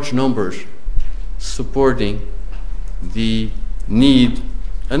in large numbers supporting the need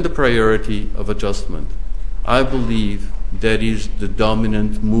and the priority of adjustment. I believe that is the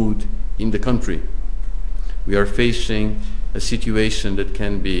dominant mood in the country. We are facing a situation that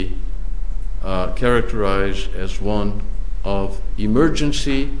can be characterized as one of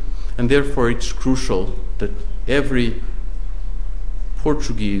emergency, and therefore it's crucial that every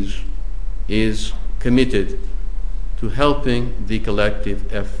Portuguese is committed to helping the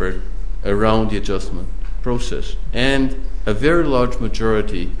collective effort around the adjustment process. And a very large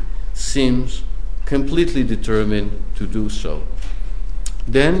majority seems completely determined to do so.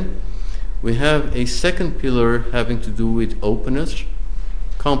 Then we have a second pillar having to do with openness,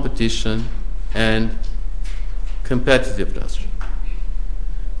 competition, and competitiveness.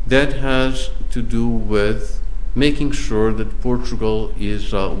 That has to do with making sure that Portugal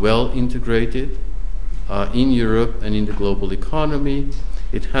is well integrated in Europe and in the global economy.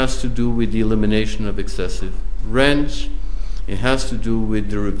 It has to do with the elimination of excessive rents. It has to do with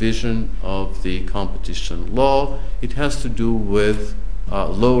the revision of the competition law. It has to do with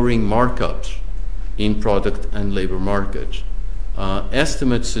lowering markups in product and labor markets.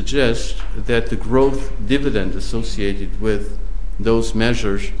 Estimates suggest that the growth dividend associated with those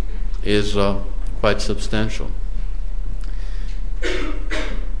measures is quite substantial.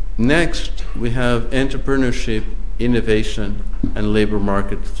 Next, we have entrepreneurship, innovation, and labor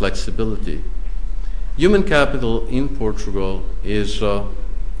market flexibility. Human capital in Portugal is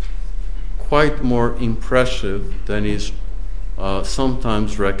quite more impressive than is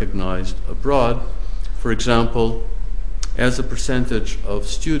sometimes recognized abroad, For example, as a percentage of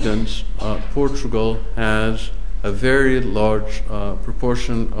students, Portugal has a very large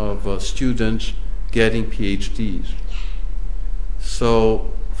proportion of students getting PhDs. So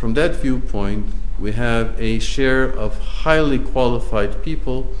from that viewpoint, we have a share of highly qualified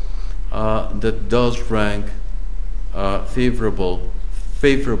people that does rank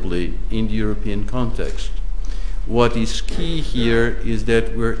favorably in the European context. What is key here is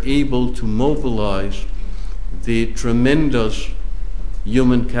that we're able to mobilize the tremendous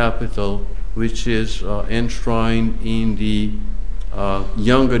human capital which is enshrined in the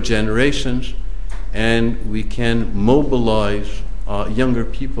younger generations, and we can mobilize younger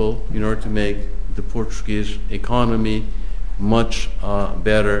people in order to make the Portuguese economy much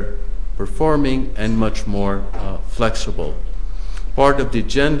better performing and much more flexible. Part of the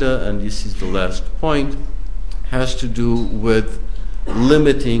agenda, and this is the last point, has to do with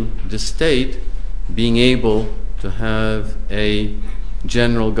limiting the state being able to have a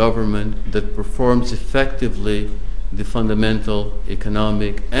general government that performs effectively the fundamental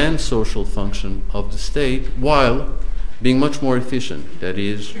economic and social function of the state while being much more efficient, that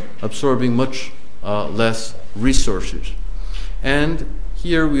is, absorbing much less resources. And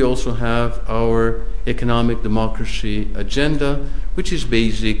here we also have our economic democracy agenda, which is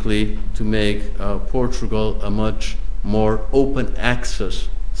basically to make Portugal a much more open access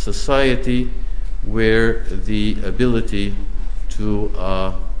society where the ability to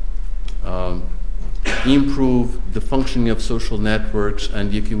improve the functioning of social networks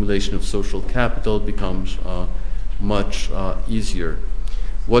and the accumulation of social capital becomes much easier.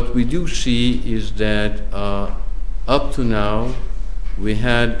 What we do see is that up to now we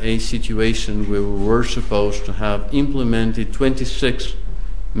had a situation where we were supposed to have implemented 26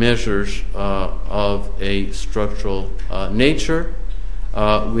 measures of a structural nature.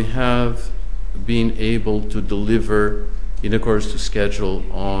 We have been able to deliver in accordance to schedule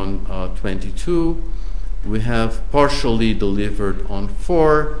on 22. We have partially delivered on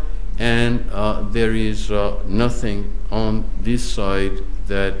 4, and there is nothing on this side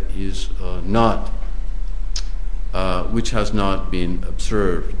that is which has not been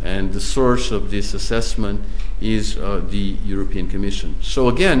observed. And the source of this assessment is the European Commission. So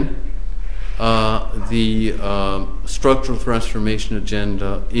again, the structural transformation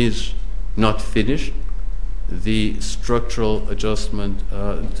agenda is not finished. The structural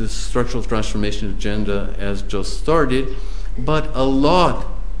transformation agenda has just started, but a lot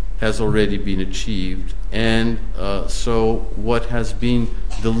has already been achieved, and so what has been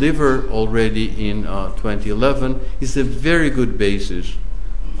delivered already in 2011 is a very good basis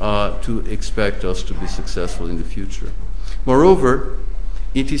to expect us to be successful in the future. Moreover,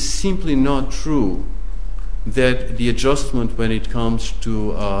 it is simply not true that the adjustment when it comes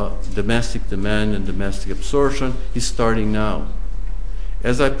to domestic demand and domestic absorption is starting now.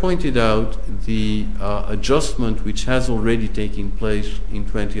 As I pointed out, the adjustment which has already taken place in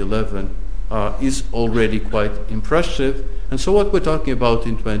 2011 is already quite impressive, and so what we're talking about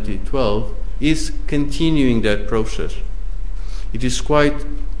in 2012 is continuing that process. It is quite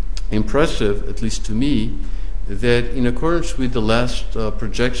impressive, at least to me, that in accordance with the last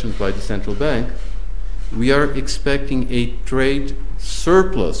projections by the central bank, we are expecting a trade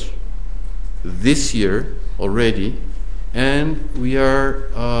surplus this year already, and we are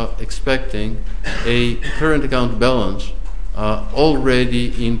expecting a current account balance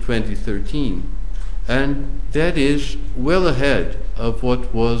already in 2013. And that is well ahead of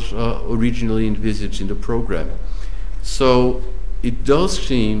what was originally envisaged in the program. So it does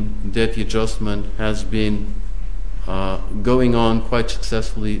seem that the adjustment has been going on quite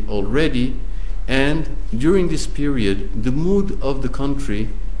successfully already. And during this period, the mood of the country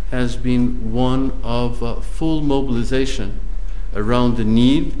has been one of full mobilization around the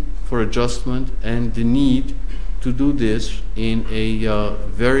need for adjustment and the need to do this in a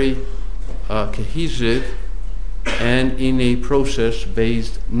very cohesive and in a process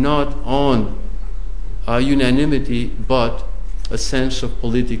based not on unanimity but a sense of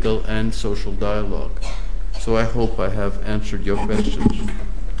political and social dialogue. So I hope I have answered your questions,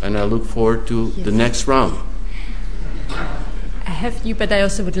 and I look forward to the next round. I have you, but I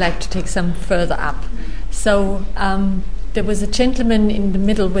also would like to take some further up. So there was a gentleman in the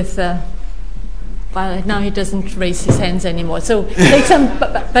middle with well, now he doesn't raise his hands anymore. So take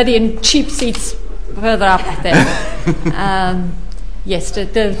somebody in cheap seats further up there. Yes,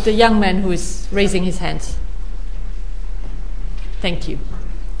 the young man who is raising his hands. Thank you.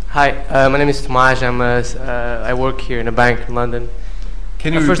 Hi, my name is Tomás. I work here in a bank in London.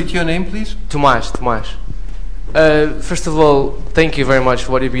 Can you repeat your name, please? Tomás. First of all, thank you very much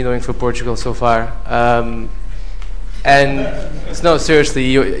for what you've been doing for Portugal so far. And no, seriously,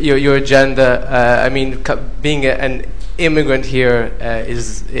 your agenda. I mean, being an immigrant here,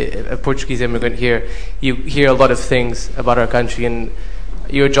 is a Portuguese immigrant here. You hear a lot of things about our country, and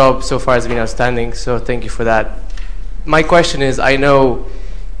your job so far has been outstanding. So thank you for that. My question is, I know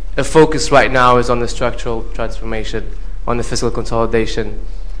a focus right now is on the structural transformation, on the fiscal consolidation.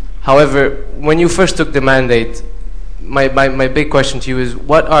 However, when you first took the mandate, my big question to you is,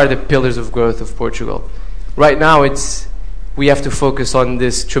 what are the pillars of growth of Portugal? Right now, we have to focus on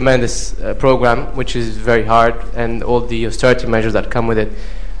this tremendous program, which is very hard, and all the austerity measures that come with it.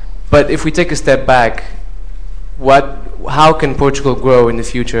 But if we take a step back, how can Portugal grow in the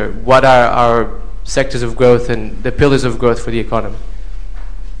future? What are our sectors of growth and the pillars of growth for the economy?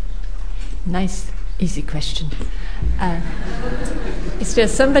 Nice, easy question. Is there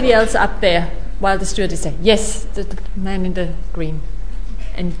somebody else up there while the steward is saying? Yes, the man in the green.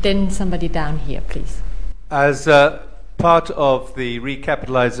 And then somebody down here, please. As part of the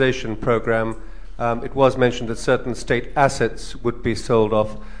recapitalization program, it was mentioned that certain state assets would be sold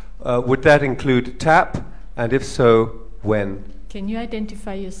off. Would that include TAP? And if so, when? Can you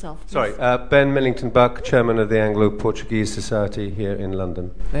identify yourself, please? Sorry, Ben Millington-Buck, Chairman of the Anglo-Portuguese Society here in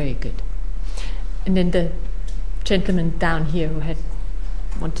London. Very good. And then the gentleman down here who had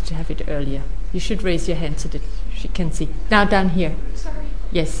wanted to have it earlier. You should raise your hand so that she can see. Now down here. Sorry.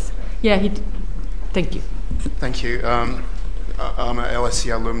 Yes. Yeah, thank you. Thank you. I'm an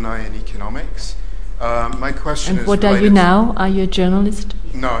LSE alumni in economics. My question is... And what are you now? Are you a journalist?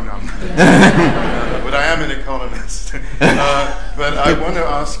 No. But I am an economist. But I want to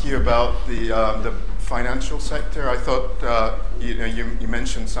ask you about the financial sector. I thought you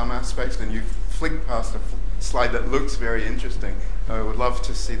mentioned some aspects, and you flicked past a slide that looks very interesting. I would love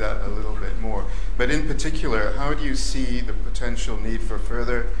to see that a little bit more. But in particular, how do you see the potential need for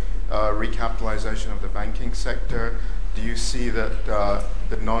further recapitalization of the banking sector? Do you see that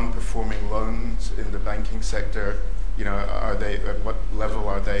the non-performing loans in the banking sector, are they at what level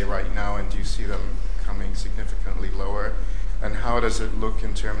are they right now, and do you see them coming significantly lower? And how does it look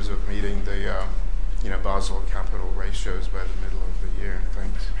in terms of meeting the Basel capital ratios by the middle of the year?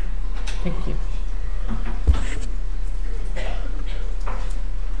 Thanks. Thank you.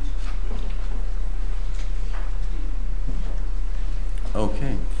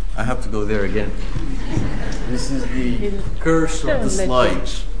 Okay, I have to go there again. This is the curse of the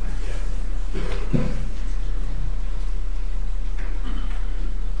slides.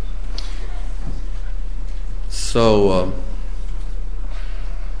 So,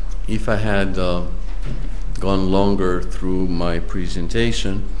 if I had gone longer through my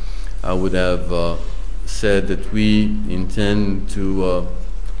presentation, I would have said that we intend to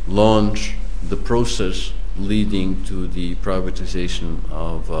launch the process leading to the privatization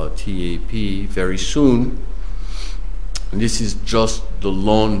of TAP very soon. And this is just the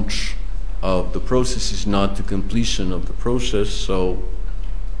launch of the process, is not the completion of the process, so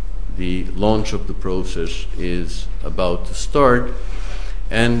the launch of the process is about to start,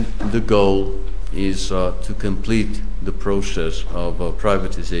 and the goal is to complete the process of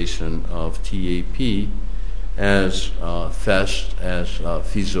privatization of TAP as fast as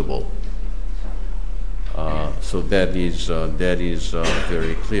feasible. So that is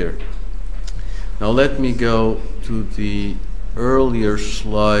very clear. Now let me go to the earlier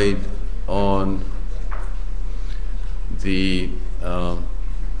slide on the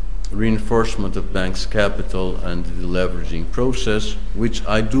reinforcement of banks' capital and the leveraging process, which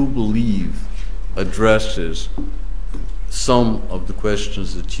I do believe addresses some of the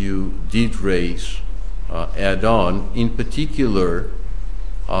questions that you did raise add on, in particular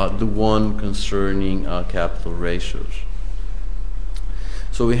the one concerning capital ratios.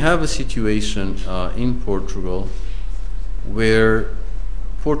 So we have a situation in Portugal where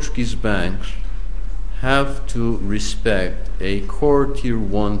Portuguese banks have to respect a core Tier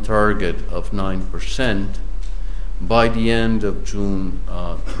 1 target of 9% by the end of June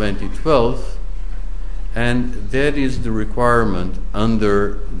 2012, and that is the requirement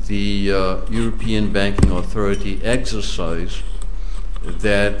under the European Banking Authority exercise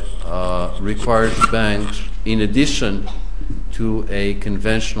that requires banks, in addition to a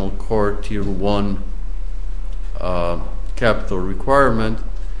conventional core Tier 1 capital requirement,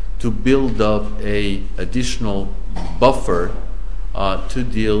 to build up a additional buffer to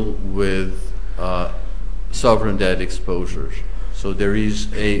deal with sovereign debt exposures. So there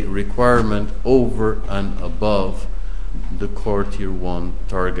is a requirement over and above the core Tier 1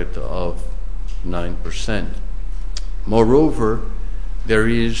 target of 9%. Moreover, there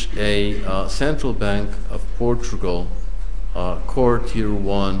is a Central Bank of Portugal Core Tier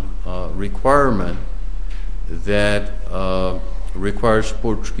 1 requirement that requires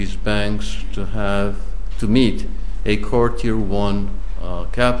Portuguese banks to meet a Core Tier 1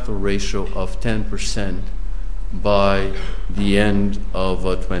 capital ratio of 10% by the end of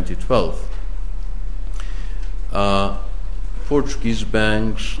 2012. Portuguese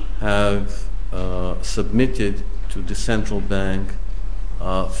banks have submitted to the central bank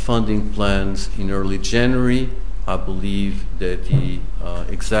funding plans in early January. I believe that the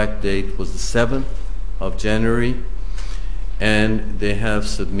exact date was the 7th of January, and they have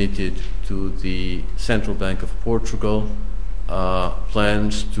submitted to the Central Bank of Portugal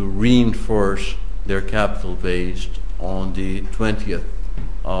plans to reinforce their capital base on the 20th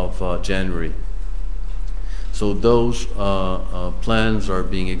of January. So those plans are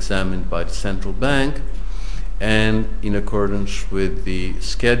being examined by the central bank, and in accordance with the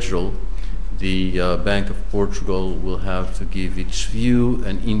schedule, the Bank of Portugal will have to give its view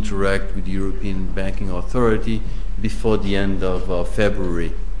and interact with the European Banking Authority before the end of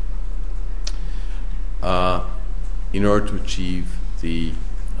February in order to achieve the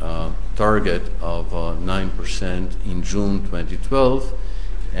target of 9% in June 2012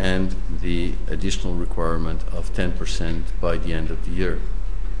 and the additional requirement of 10% by the end of the year.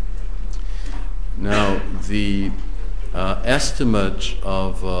 Now, the estimates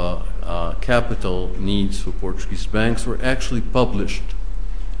of capital needs for Portuguese banks were actually published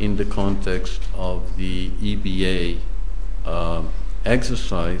in the context of the EBA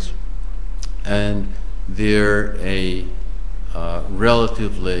exercise, and they're a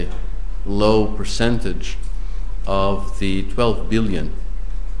relatively low percentage of the 12 billion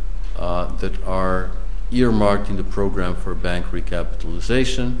that are earmarked in the program for bank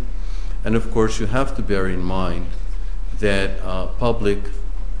recapitalization. And of course, you have to bear in mind that public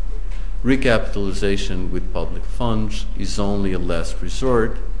recapitalization with public funds is only a last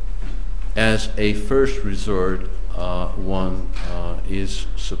resort. As a first resort, one is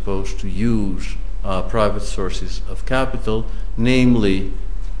supposed to use private sources of capital, namely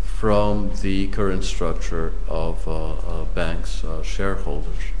from the current structure of banks'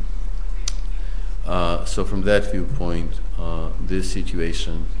 shareholders. So from that viewpoint, this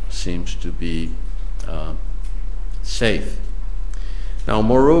situation seems to be safe. Now,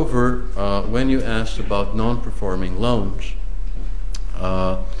 moreover, when you asked about non-performing loans,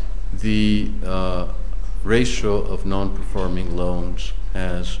 the ratio of non-performing loans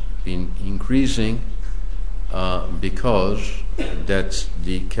has been increasing because that's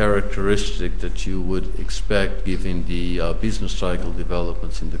the characteristic that you would expect given the business cycle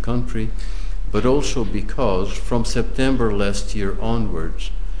developments in the country, but also because from September last year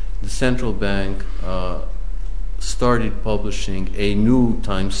onwards, the central bank started publishing a new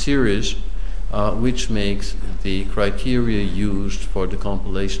time series which makes the criteria used for the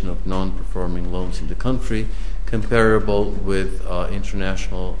compilation of non-performing loans in the country comparable with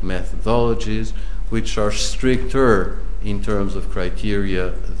international methodologies, which are stricter in terms of criteria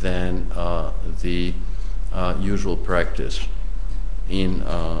than the usual practice in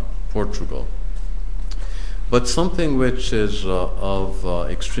Portugal. But something which is of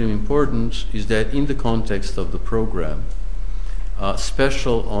extreme importance is that in the context of the program,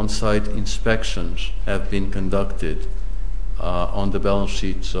 special on-site inspections have been conducted on the balance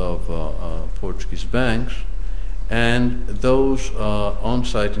sheets of Portuguese banks, and those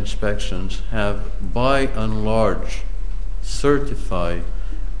on-site inspections have by and large certified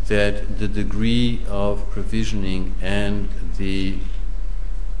that the degree of provisioning and the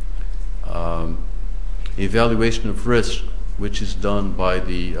evaluation of risk which is done by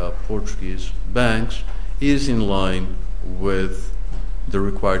the Portuguese banks is in line with the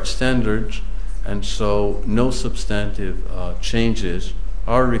required standards, and so no substantive changes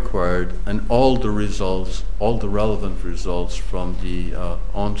are required, and all the relevant results from the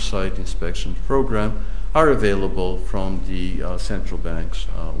on-site inspection program are available from the central bank's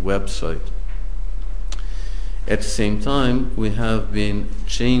website. At the same time, we have been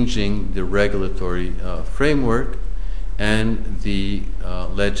changing the regulatory framework, and the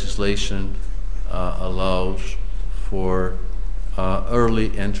legislation allows for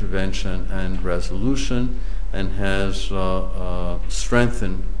early intervention and resolution, and has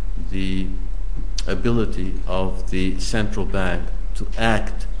strengthened the ability of the central bank to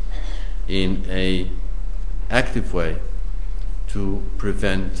act in an active way to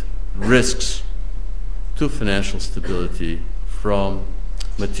prevent risks to financial stability from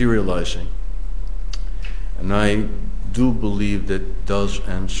materializing. And I do believe that does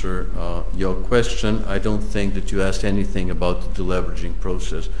answer your question. I don't think that you asked anything about the deleveraging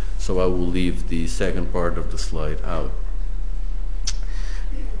process, so I will leave the second part of the slide out.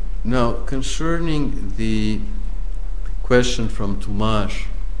 Now, concerning the question from Tomas,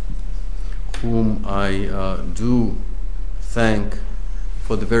 whom I do thank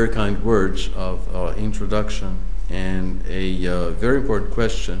for the very kind words of introduction, and a very important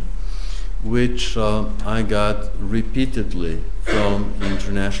question, which I got repeatedly from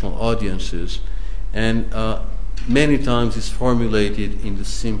international audiences, and many times is formulated in the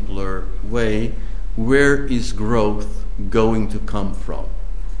simpler way: where is growth going to come from?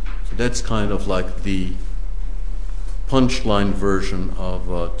 So that's kind of like the punchline version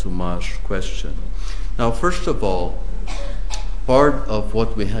of Tomas' question. Now, first of all, part of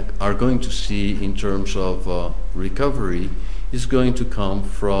what we are going to see in terms of recovery is going to come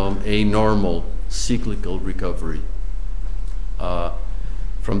from a normal cyclical recovery.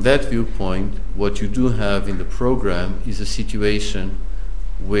 From that viewpoint, what you do have in the program is a situation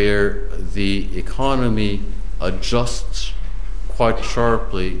where the economy adjusts quite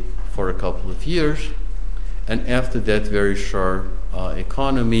sharply for a couple of years, and after that very sharp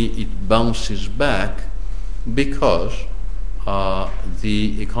economy, it bounces back because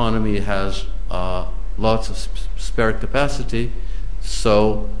the economy has lots of spare capacity,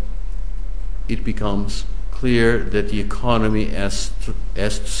 so it becomes clear that the economy has to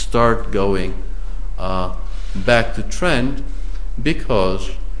start going back to trend,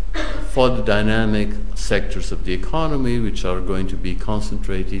 because for the dynamic sectors of the economy, which are going to be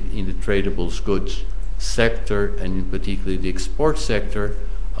concentrated in the tradable goods sector and in particularly the export sector,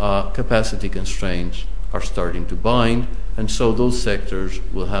 capacity constraints are starting to bind, and so those sectors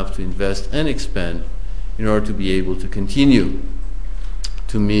will have to invest and expand in order to be able to continue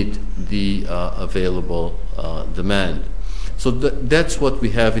to meet the available demand. So that's what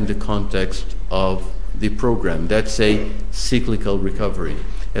we have in the context of the program. That's a cyclical recovery.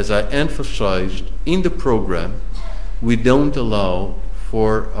 As I emphasized, in the program, we don't allow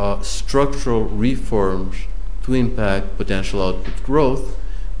for structural reforms to impact potential output growth,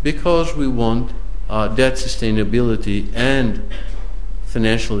 because we want debt sustainability and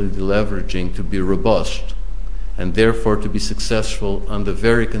financially deleveraging to be robust, and therefore to be successful under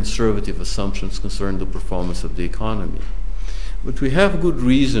very conservative assumptions concerning the performance of the economy. But we have good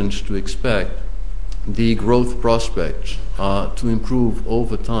reasons to expect the growth prospects to improve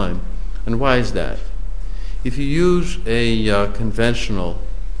over time. And why is that? If you use a conventional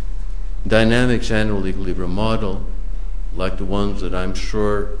dynamic general equilibrium model, like the ones that I'm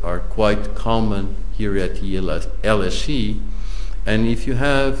sure are quite common here at the LSE, and if you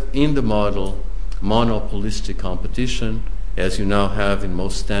have in the model monopolistic competition, as you now have in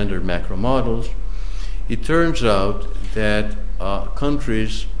most standard macro models, it turns out that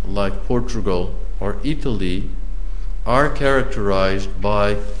countries like Portugal or Italy are characterized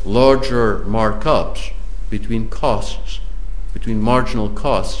by larger markups between costs, between marginal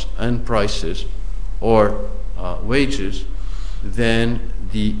costs and prices or wages, than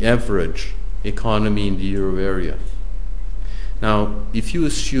the average economy in the euro area. Now, if you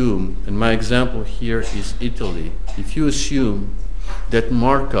assume, and my example here is Italy, if you assume that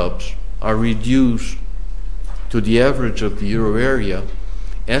markups are reduced to the average of the euro area,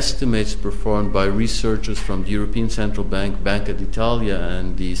 estimates performed by researchers from the European Central Bank, Banca d'Italia,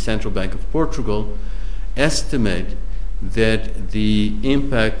 and the Central Bank of Portugal estimate that the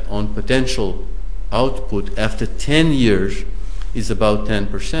impact on potential output after 10 years is about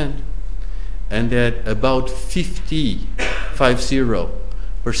 10%, and that about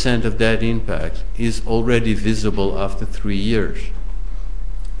 50% of that impact is already visible after 3 years.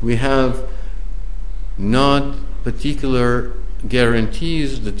 We have not particular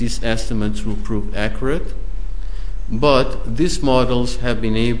guarantees that these estimates will prove accurate, but these models have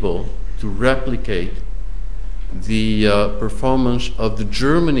been able to replicate the performance of the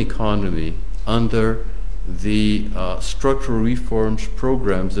German economy under the structural reforms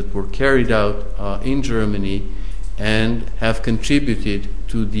programs that were carried out in Germany and have contributed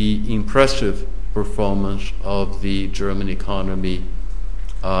to the impressive performance of the German economy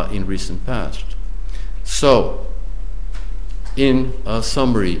in recent past. So, in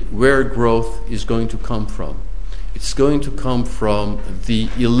summary, where growth is going to come from? It's going to come from the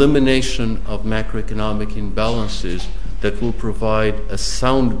elimination of macroeconomic imbalances that will provide a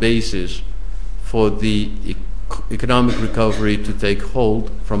sound basis for the economic recovery to take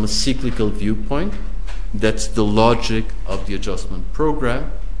hold from a cyclical viewpoint. That's the logic of the adjustment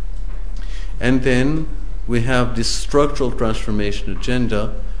program. And then we have this structural transformation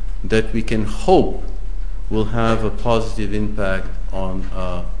agenda that we can hope will have a positive impact on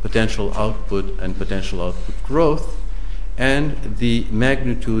potential output and potential output growth, and the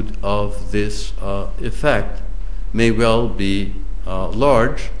magnitude of this effect may well be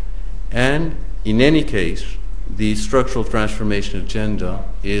large, and in any case, the structural transformation agenda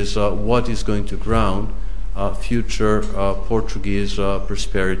is what is going to ground future Portuguese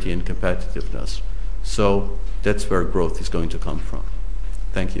prosperity and competitiveness. So that's where growth is going to come from.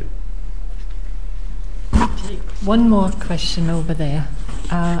 Thank you. One more question over there.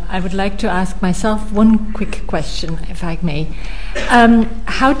 I would like to ask myself one quick question, if I may.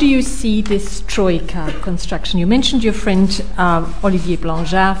 How do you see this Troika construction? You mentioned your friend Olivier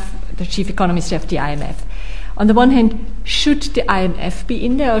Blanchard, the chief economist of the IMF. On the one hand, should the IMF be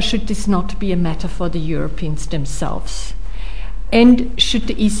in there, or should this not be a matter for the Europeans themselves? And should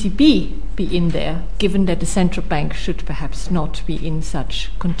the ECB be in there, given that the central bank should perhaps not be in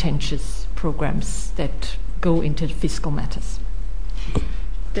such contentious programs that go into fiscal matters?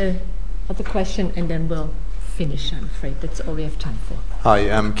 The other question, and then we'll finish, I'm afraid. That's all we have time for.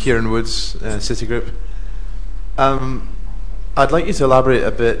 Hi, I'm Kieran Woods, Citigroup. I'd like you to elaborate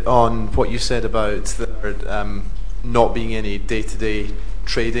a bit on what you said about there not being any day-to-day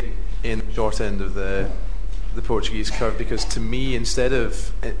trading in the short end of the Portuguese curve, because to me, instead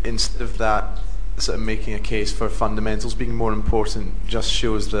of that sort of making a case for fundamentals being more important, just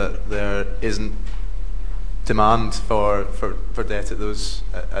shows that there isn't demand for debt at those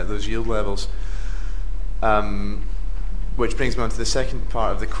yield levels. Which brings me on to the second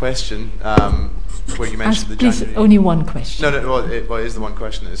part of the question, where you mentioned the January. Please, only one question. No, it is the one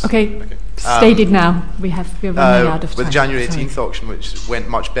question. Okay. State it now. We're running out of time. With the January 18th auction, which went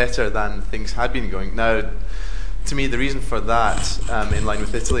much better than things had been going. Now, to me, the reason for that, in line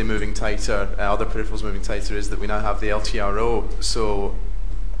with Italy moving tighter, other peripherals moving tighter, is that we now have the LTRO. So,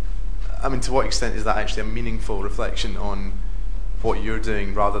 I mean, to what extent is that actually a meaningful reflection on what you're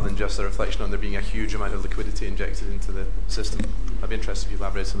doing, rather than just a reflection on there being a huge amount of liquidity injected into the system? I'd be interested if you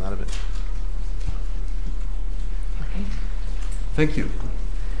elaborate on that a bit. Okay. Thank you.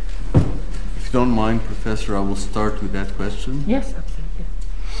 If you don't mind, Professor, I will start with that question. Yes, absolutely.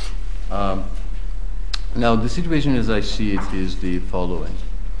 Now, the situation as I see it is the following.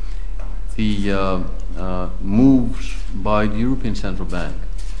 The moves by the European Central Bank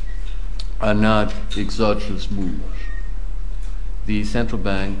are not exogenous moves. The central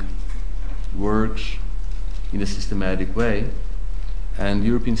bank works in a systematic way, and the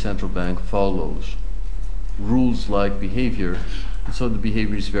European Central Bank follows rules like behavior, and so the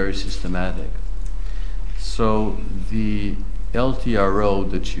behavior is very systematic. So the LTRO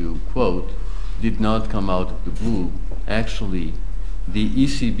that you quote did not come out of the blue. Actually, the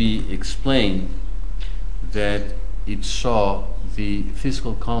ECB explained that it saw the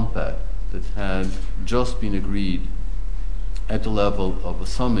fiscal compact that had just been agreed at the level of a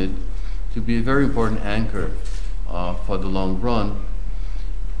summit to be a very important anchor for the long run,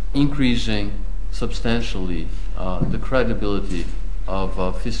 increasing substantially the credibility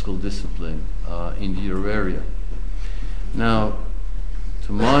of fiscal discipline in the euro area. Now,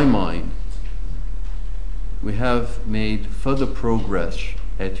 to my mind, we have made further progress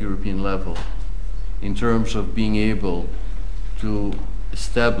at European level in terms of being able to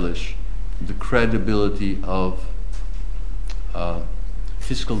establish the credibility of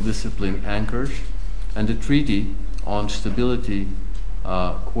fiscal discipline anchors, and the Treaty on Stability,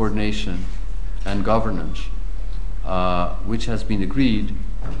 Coordination and Governance, which has been agreed,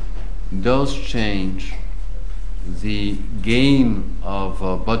 does change the game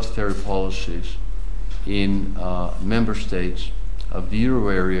of budgetary policies in member states of the euro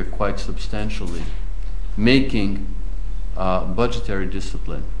area quite substantially, making budgetary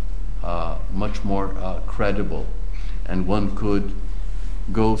discipline much more credible. And one could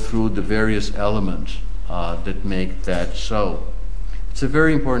go through the various elements that make that so. It's a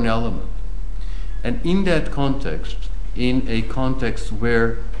very important element. And in that context, in a context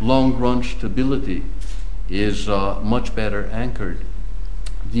where long-run stability is much better anchored,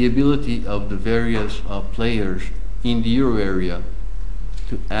 the ability of the various players in the euro area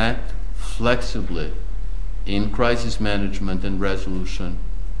to act flexibly in crisis management and resolution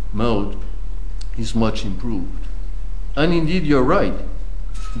mode is much improved. And indeed, you're right,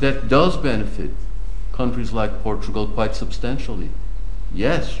 that does benefit countries like Portugal quite substantially.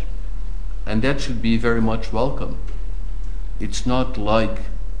 Yes, and that should be very much welcome. It's not like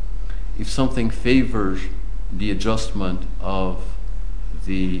if something favors the adjustment of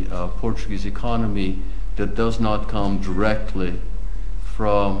the Portuguese economy that does not come directly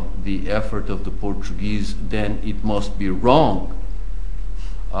from the effort of the Portuguese, then it must be wrong.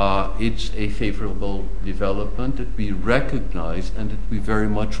 it's a favorable development that we recognize and that we very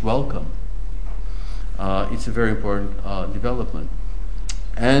much welcome. It's a very important development.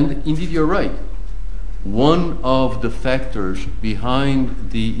 And indeed, you're right. One of the factors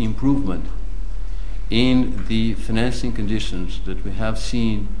behind the improvement in the financing conditions that we have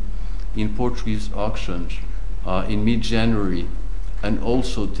seen in Portuguese auctions in mid-January and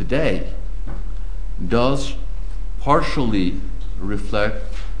also today does partially reflect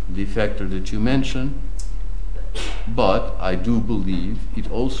the factor that you mentioned, but I do believe it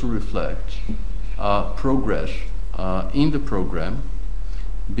also reflects progress in the program,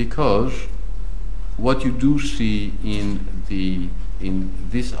 because what you do see in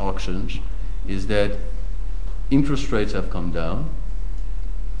these auctions is that interest rates have come down,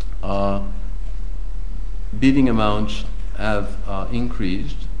 bidding amounts have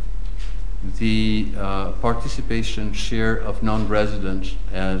increased, the participation share of non-residents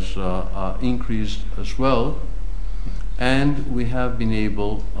has increased as well, and we have been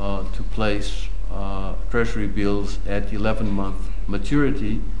able to place treasury bills at 11-month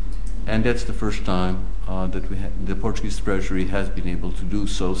maturity, and that's the first time that the Portuguese Treasury has been able to do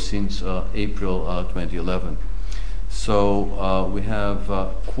so since April 2011. So we have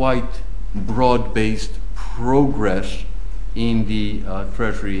quite broad-based progress in the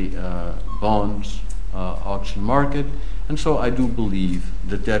Treasury bonds auction market, and so I do believe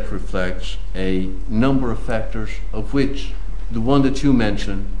that that reflects a number of factors, of which the one that you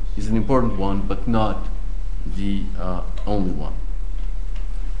mentioned is an important one, but not the only one.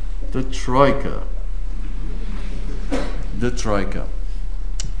 The Troika. The Troika.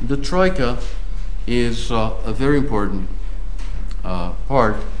 The Troika is a very important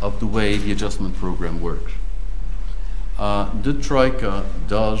part of the way the adjustment program works. The Troika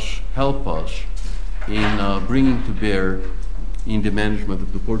does help us in bringing to bear in the management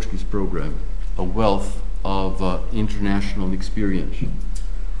of the Portuguese program a wealth of international experience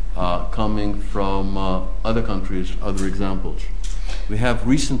coming from other countries, other examples. We have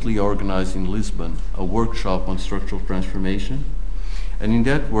recently organized in Lisbon a workshop on structural transformation, and in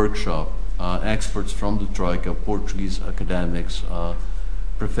that workshop experts from the Troika, Portuguese academics,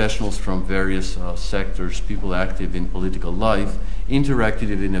 professionals from various sectors, people active in political life, interacted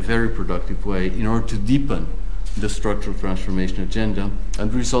in a very productive way in order to deepen the structural transformation agenda,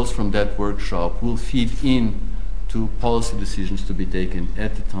 and results from that workshop will feed in to policy decisions to be taken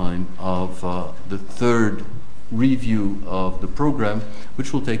at the time of the third review of the program,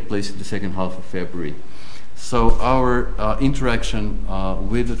 which will take place in the second half of February. So our interaction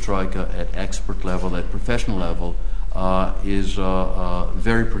with the Troika at expert level, at professional level, is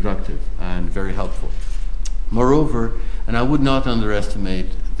very productive and very helpful. Moreover, and I would not underestimate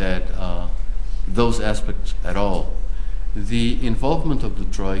that those aspects at all, the involvement of the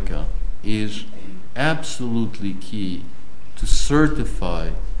Troika is absolutely key to certify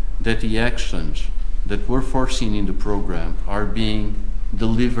that the actions that were foreseen in the program are being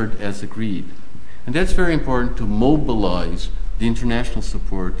delivered as agreed. And that's very important to mobilize the international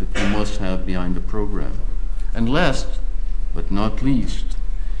support that we must have behind the program. And last but not least,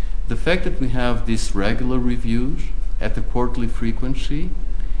 the fact that we have these regular reviews at the quarterly frequency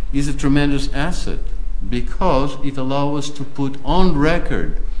is a tremendous asset, because it allows us to put on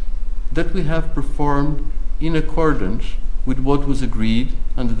record that we have performed in accordance with what was agreed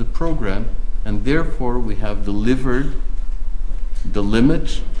under the program, and therefore we have delivered the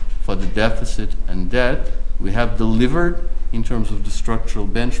limits for the deficit and debt, we have delivered in terms of the structural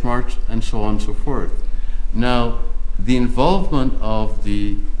benchmarks, and so on and so forth. Now, the involvement of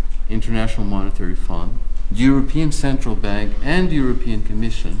the International Monetary Fund, the European Central Bank, and the European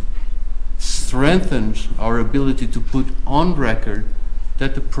Commission strengthens our ability to put on record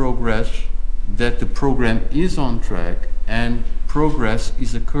that the program is on track and progress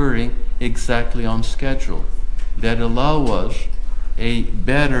is occurring exactly on schedule, that allow us a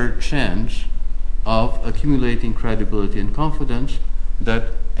better chance of accumulating credibility and confidence that,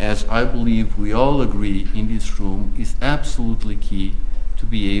 as I believe we all agree in this room, is absolutely key to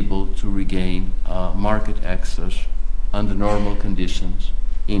be able to regain market access under normal conditions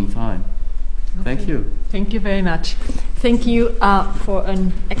in time. Okay. Thank you. Thank you very much. Thank you for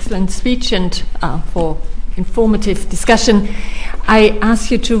an excellent speech and for informative discussion. I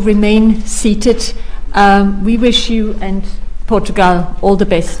ask you to remain seated. We wish you and Portugal all the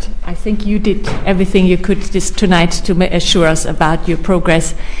best. I think you did everything you could tonight to assure us about your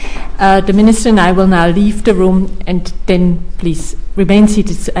progress. The Minister and I will now leave the room, and then please remain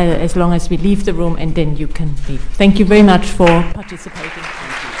seated as long as we leave the room, and then you can leave. Thank you very much for participating.